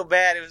looks so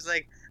bad. It was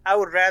like I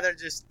would rather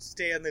just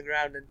stay on the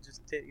ground and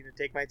just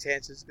take my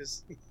chances,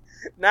 because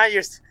now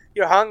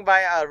you're hung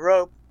by a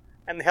rope,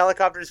 and the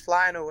helicopter is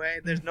flying away.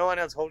 There's no one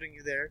else holding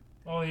you there.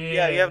 Oh yeah.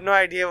 Yeah, you have no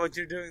idea what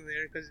you're doing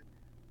there because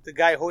the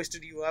guy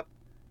hoisted you up,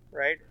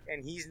 right?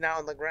 And he's now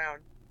on the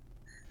ground.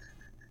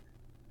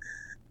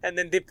 And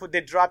then they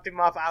dropped him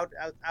off out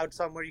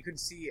somewhere. You can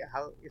see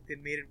how if they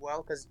made it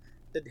well, because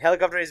the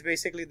helicopter is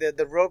basically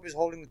the rope is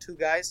holding the two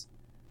guys,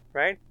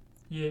 right?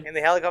 Yeah. And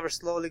the helicopter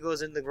slowly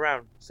goes in the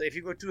ground. So if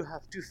you go too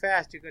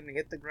fast, you're gonna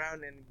hit the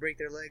ground and break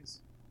their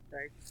legs,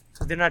 right?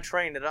 So they're not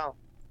trained at all.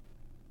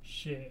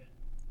 Shit.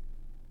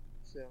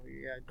 So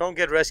yeah, don't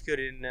get rescued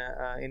in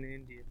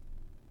India.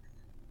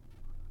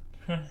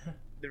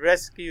 The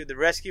rescue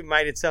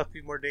might itself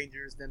be more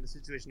dangerous than the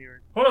situation you're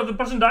in. Hold on, the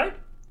person died?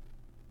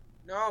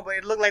 No, but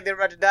it looked like they were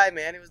about to die,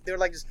 man. They were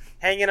like just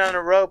hanging on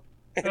a rope.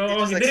 They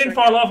didn't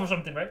fall off or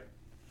something, right?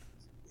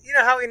 You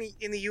know how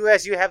in the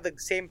U.S. you have the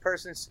same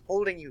person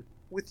holding you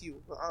with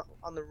you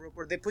on the rope,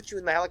 or they put you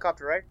in the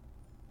helicopter, right?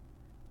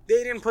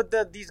 They didn't put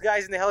these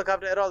guys in the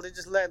helicopter at all. They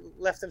just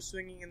left them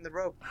swinging in the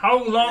rope.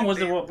 How long was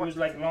the rope? It was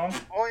like long?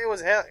 Oh, it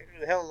was hell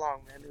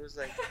long, man. It was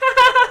like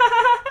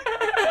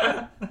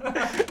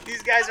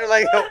these guys are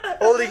like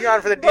holding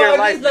on for the dear life.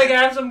 At least like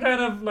have some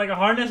kind of like a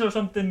harness or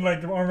something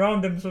like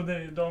around them so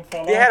they don't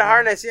fall off. They had a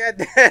harness, yeah.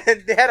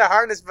 They had a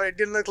harness, but it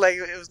didn't look like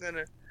it was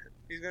gonna.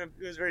 It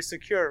was very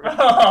secure. Right?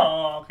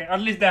 Oh, okay.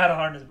 At least they had a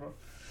harness, bro.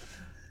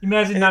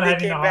 Imagine not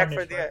having a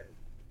harness.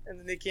 And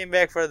then they came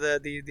back for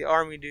the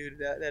army dude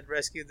that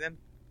rescued them.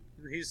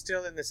 he was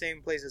still in the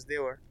same place as they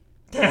were.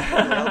 The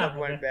helicopter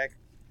went back.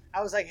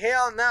 I was like,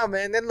 hell no,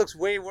 man. That looks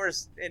way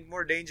worse and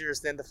more dangerous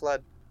than the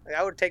flood. Like,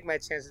 I would take my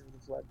chances with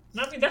the flood.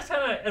 No, I mean, that's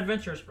kind of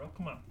adventurous, bro.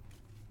 Come on.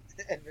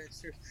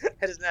 Adventurous.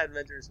 That is not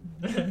adventurous.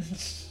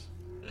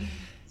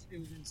 It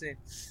was insane.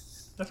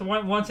 That's a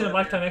once in a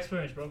lifetime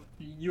experience, bro.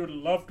 You would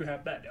love to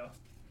have that, yo.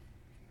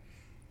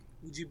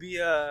 Would you be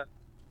the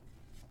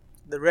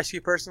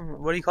rescue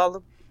person? What do you call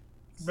them?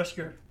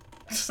 Rescuer.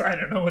 I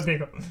don't know what they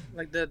call.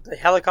 Like the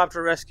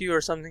helicopter rescue or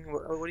something.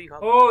 What do you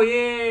call them? Oh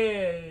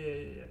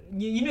yeah.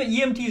 You know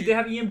EMTs. They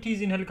have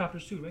EMTs in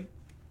helicopters too, right?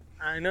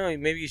 I know.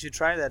 Maybe you should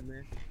try that,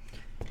 man.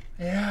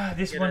 Yeah,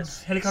 this one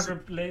helicopter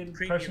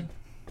person.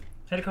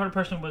 Helicopter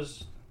person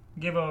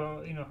gave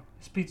a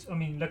speech. I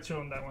mean lecture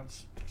on that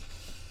once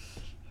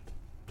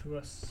to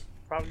us.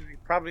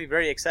 Probably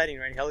very exciting,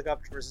 right?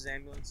 Helicopter versus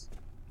ambulance.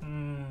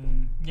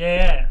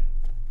 Yeah.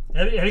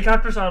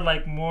 Helicopters are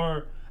like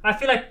more. I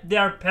feel like they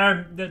are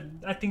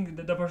I think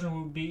the person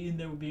who would be in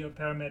there would be a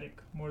paramedic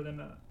more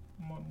than a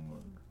more.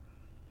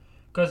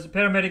 Because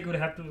paramedic would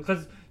have to.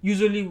 Because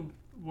usually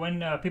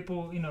when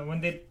people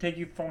when they take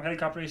you from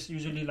helicopter, it's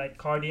usually like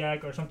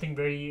cardiac or something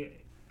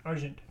very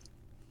urgent,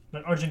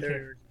 like urgent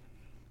care.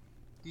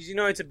 Did you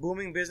know it's a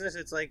booming business?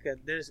 It's like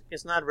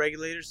it's not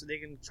regulated, so they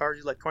can charge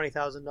you like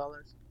 $20,000,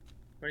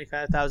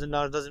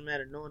 $25,000. Doesn't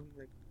matter.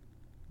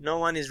 No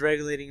one is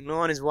regulating. No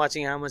one is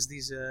watching how much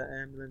these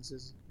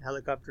ambulances,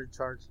 helicopter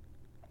charge.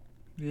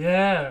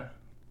 Yeah.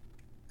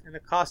 And the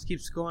cost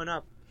keeps going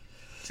up.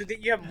 So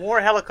that you have more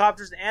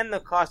helicopters, and the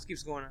cost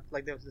keeps going up.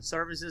 Like the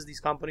services these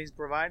companies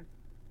provide.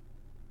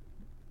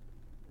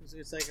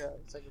 It's like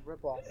a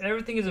ripoff.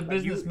 Everything is a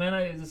business, man.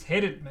 I just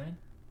hate it, man.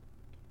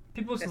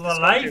 People's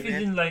life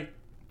is in like.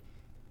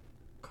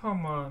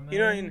 Come on,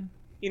 man.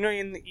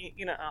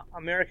 In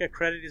America,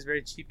 credit is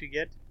very cheap to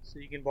get, so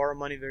you can borrow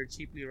money very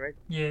cheaply, right?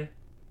 Yeah.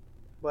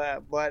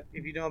 But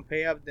if you don't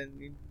pay up,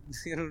 then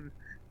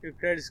your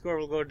credit score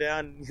will go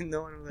down.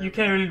 No one will. You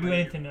can't really do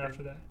anything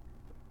after that.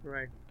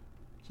 Right.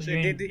 So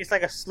it's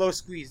like a slow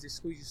squeeze. They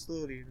squeeze you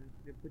slowly.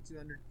 They put you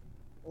under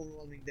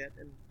overwhelming debt.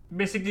 And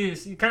basically,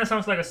 it kind of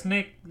sounds like a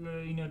snake.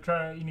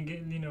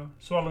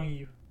 Swallowing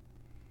you.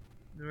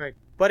 Right.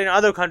 But in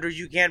other countries,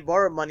 you can't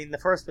borrow money in the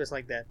first place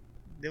like that.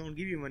 They won't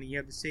give you money. You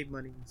have to save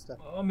money and stuff.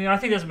 I mean, I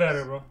think that's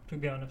better, bro. To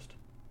be honest.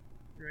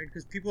 Right,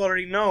 because people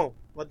already know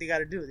what they got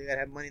to do. They got to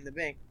have money in the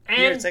bank. And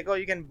here it's like,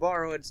 you can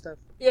borrow and stuff.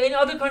 Yeah, in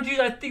other countries,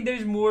 I think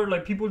there's more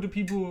like people to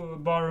people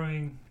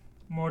borrowing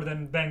more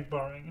than bank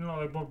borrowing.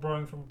 Like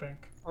borrowing from a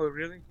bank. Oh,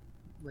 really?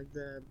 Like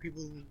the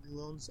people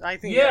loans? I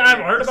think. Yeah, I've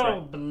heard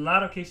about a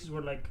lot of cases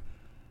where like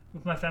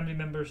with my family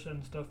members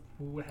and stuff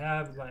who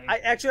have like.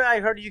 I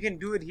heard you can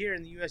do it here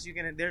in the U.S.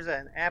 There's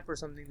an app or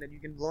something that you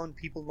can loan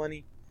people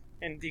money,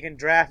 and you can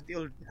draft.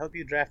 It'll help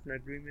you draft an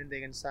agreement they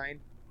can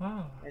sign.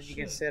 Oh, and you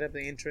can set up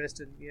the interest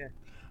and yeah.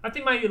 I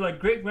think my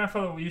great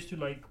grandfather used to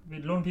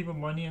we'd loan people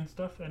money and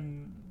stuff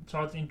and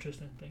charge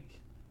interest and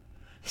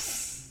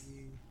things.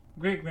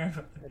 Great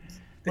grandfather.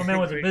 My man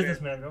was a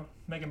businessman, bro,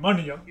 making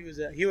money, yo.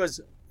 He was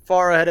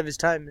far ahead of his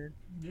time, man.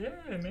 Yeah,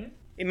 man.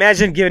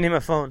 Imagine giving him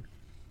a phone.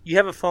 You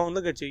have a phone.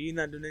 Look at you. You're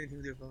not doing anything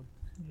with your phone.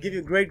 Yeah. Give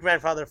your great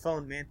grandfather a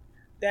phone, man.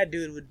 That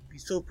dude would be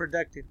so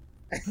productive.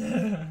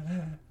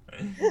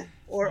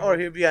 or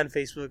he'll be on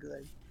Facebook,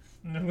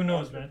 Who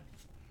knows, man.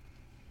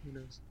 Who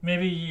knows?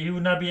 Maybe he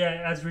would not be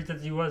as rich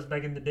as he was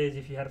back in the days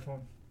if he had a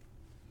phone.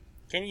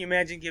 Can you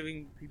imagine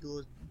giving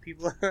people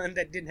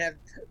that didn't have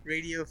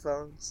radio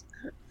phones,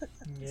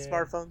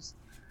 smartphones?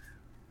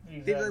 Exactly.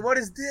 They'd be like, "What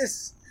is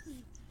this?"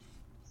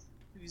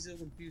 They'd be so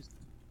confused.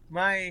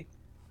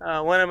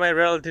 One of my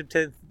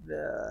relatives,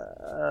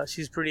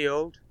 she's pretty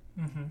old.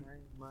 Mm-hmm.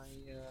 My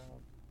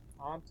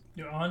aunt.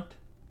 Your aunt?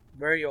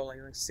 Very old,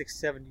 like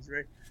 670s,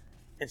 right?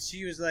 And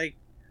she was like,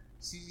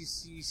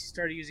 she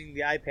started using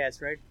the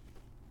iPads, right?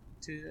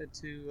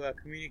 To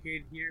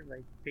communicate here,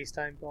 like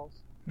FaceTime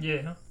calls.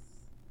 Yeah.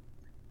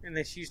 And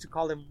then she used to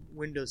call them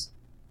windows.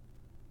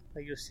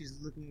 Like she's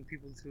looking at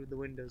people through the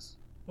windows.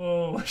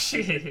 Oh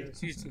shit!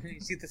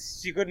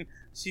 She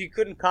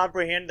couldn't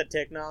comprehend the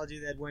technology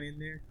that went in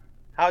there.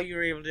 How you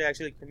were able to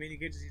actually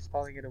communicate? She's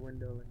calling it a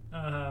window.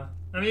 I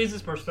mean, it's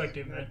just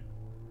perspective, man.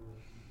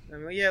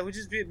 Yeah, which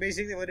is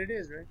basically what it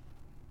is, right?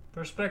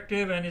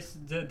 Perspective, and it's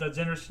the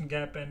generation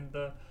gap and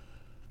the.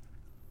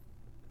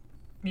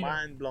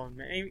 Mind blown,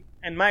 man.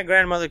 And my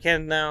grandmother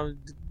can now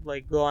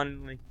go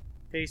on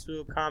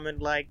Facebook,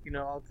 comment,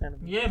 all kind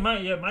of. Yeah,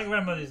 my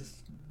grandmother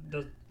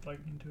does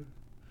into.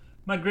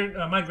 My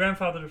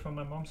grandfather from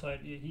my mom's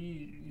side,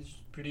 he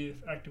is pretty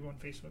active on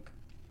Facebook.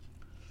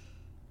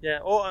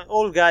 Yeah,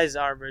 old guys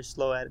are very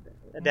slow at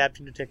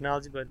adapting to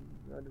technology, but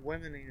the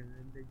women,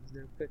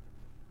 they're quick.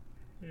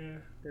 Yeah,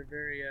 they're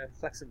very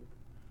flexible.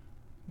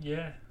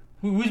 Yeah,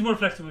 who's more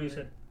flexible? You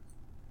said.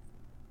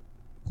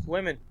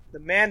 Women. The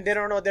man, they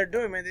don't know what they're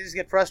doing, man. They just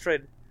get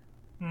frustrated.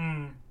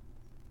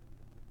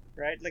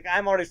 Right?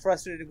 I'm already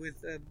frustrated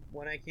with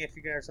when I can't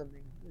figure out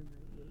something.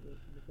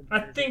 I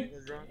think,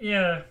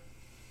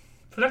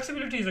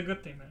 flexibility is a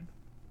good thing, man.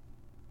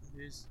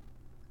 It is.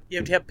 You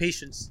have to have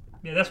patience.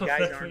 Yeah, that's what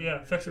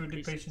Guys flexible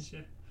patience.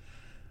 Yeah.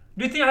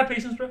 Do you think I have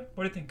patience, bro?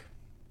 What do you think?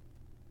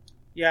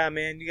 Yeah,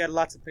 man, you got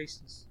lots of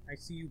patience. I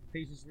see you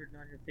patience written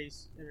on your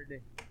face every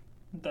day.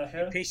 What the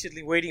hell?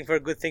 Patiently waiting for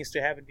good things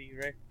to happen to you,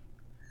 right?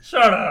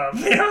 Shut up.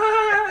 Yo,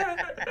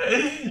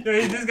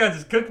 this guy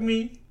just cooked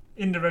me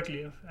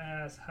indirectly.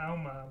 Ass how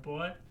my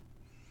boy.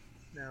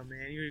 No,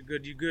 man, you're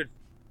good. You're good.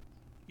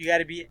 You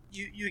gotta be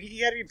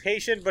you gotta be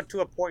patient, but to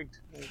a point.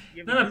 Like,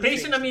 No,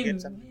 patient. I mean,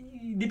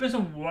 depends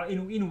on what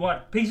in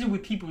what. Patient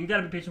with people. You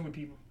gotta be patient with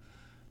people,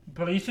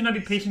 but you should not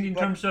be patient in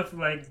terms of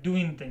like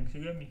doing things.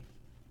 You get me?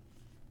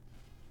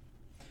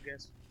 I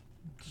guess.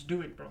 Just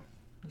do it, bro.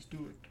 Just do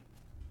it.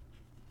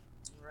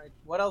 All right.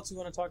 What else you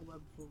want to talk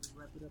about before we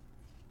wrap it up?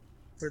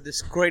 For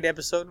this great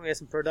episode, we had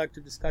some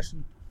productive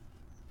discussion.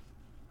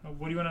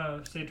 What do you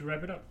want to say to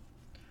wrap it up?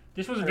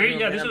 This was very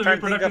this was very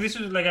productive. This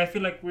was like I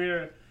feel like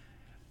we're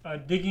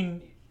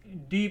digging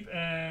deep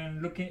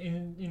and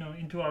looking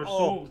into our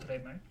soul today,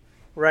 man.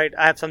 Right,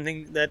 I have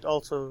something that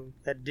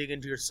dig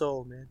into your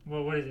soul, man.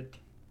 Well, what is it?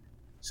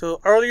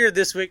 So earlier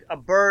this week, a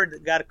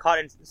bird got caught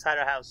inside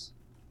our house.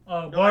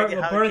 A bird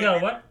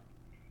got what?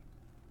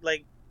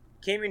 Like,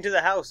 came into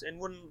the house and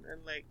wouldn't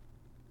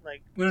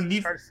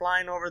leave. Started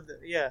flying over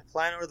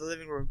the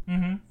living room.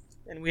 Mm-hmm.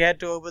 And we had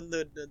to open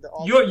the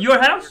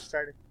your house.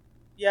 Started.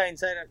 Yeah,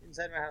 inside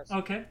my house.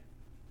 Okay.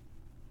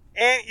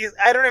 And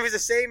I don't know if it's the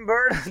same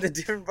bird or the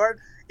different bird.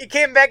 It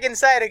came back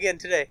inside again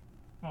today.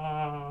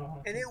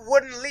 And it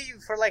wouldn't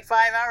leave for like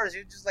 5 hours.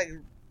 It was just like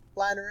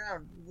flying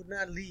around. It would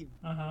not leave.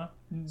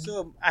 Mm-hmm.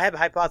 So I have a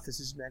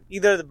hypothesis, man.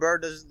 Either the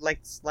bird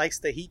likes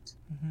the heat,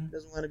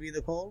 doesn't want to be in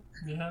the cold.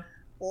 Yeah.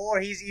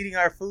 Or he's eating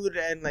our food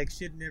and like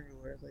shitting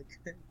everywhere.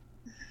 Like.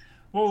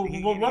 Well,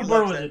 what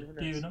bird was it?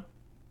 Do you know?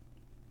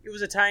 It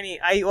was a tiny.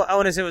 I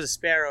want to say it was a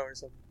sparrow or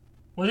something.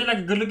 Was it like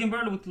a good-looking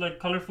bird with like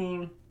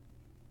colorful?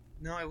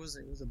 No, it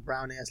wasn't. It was a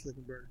brown-ass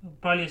looking bird.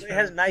 Probably a sparrow. It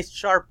has a nice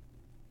sharp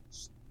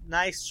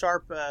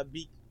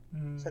beak.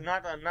 So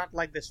not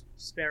like the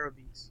sparrow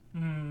beaks.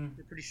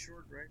 They're pretty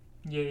short, right?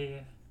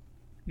 Yeah.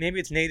 Maybe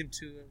it's native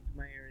to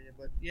my area,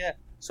 but yeah.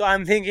 So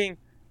I'm thinking,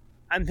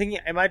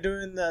 am I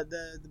doing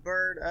the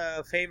bird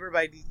a favor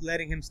by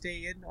letting him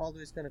stay in, although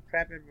it's gonna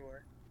crap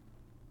everywhere?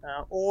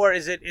 Or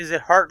is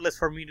it heartless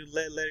for me to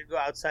let it go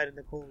outside in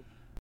the cold?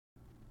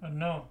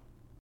 No.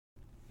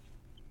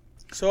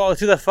 So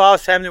to the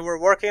FOBS family, we're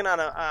working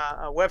on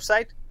a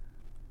website,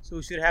 so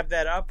we should have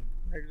that up.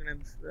 We're gonna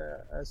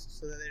have,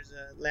 so that there's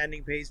a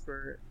landing page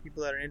for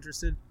people that are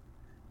interested,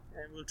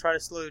 and we'll try to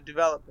slowly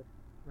develop it.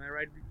 Am I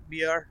right,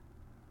 BR?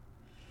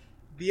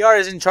 BR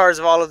is in charge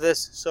of all of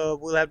this, so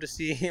we'll have to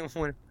see him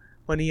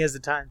when he has the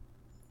time.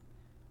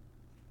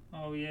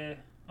 Oh yeah,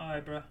 all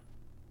right, bro.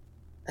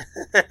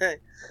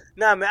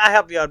 Nah, man, I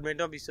help you out, man.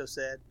 Don't be so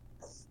sad.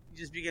 You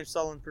just became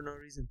sullen for no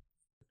reason.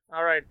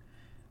 All right.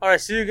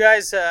 See you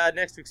guys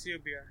next week. See you,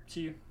 BR.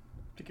 See you.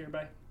 Take care.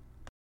 Bye.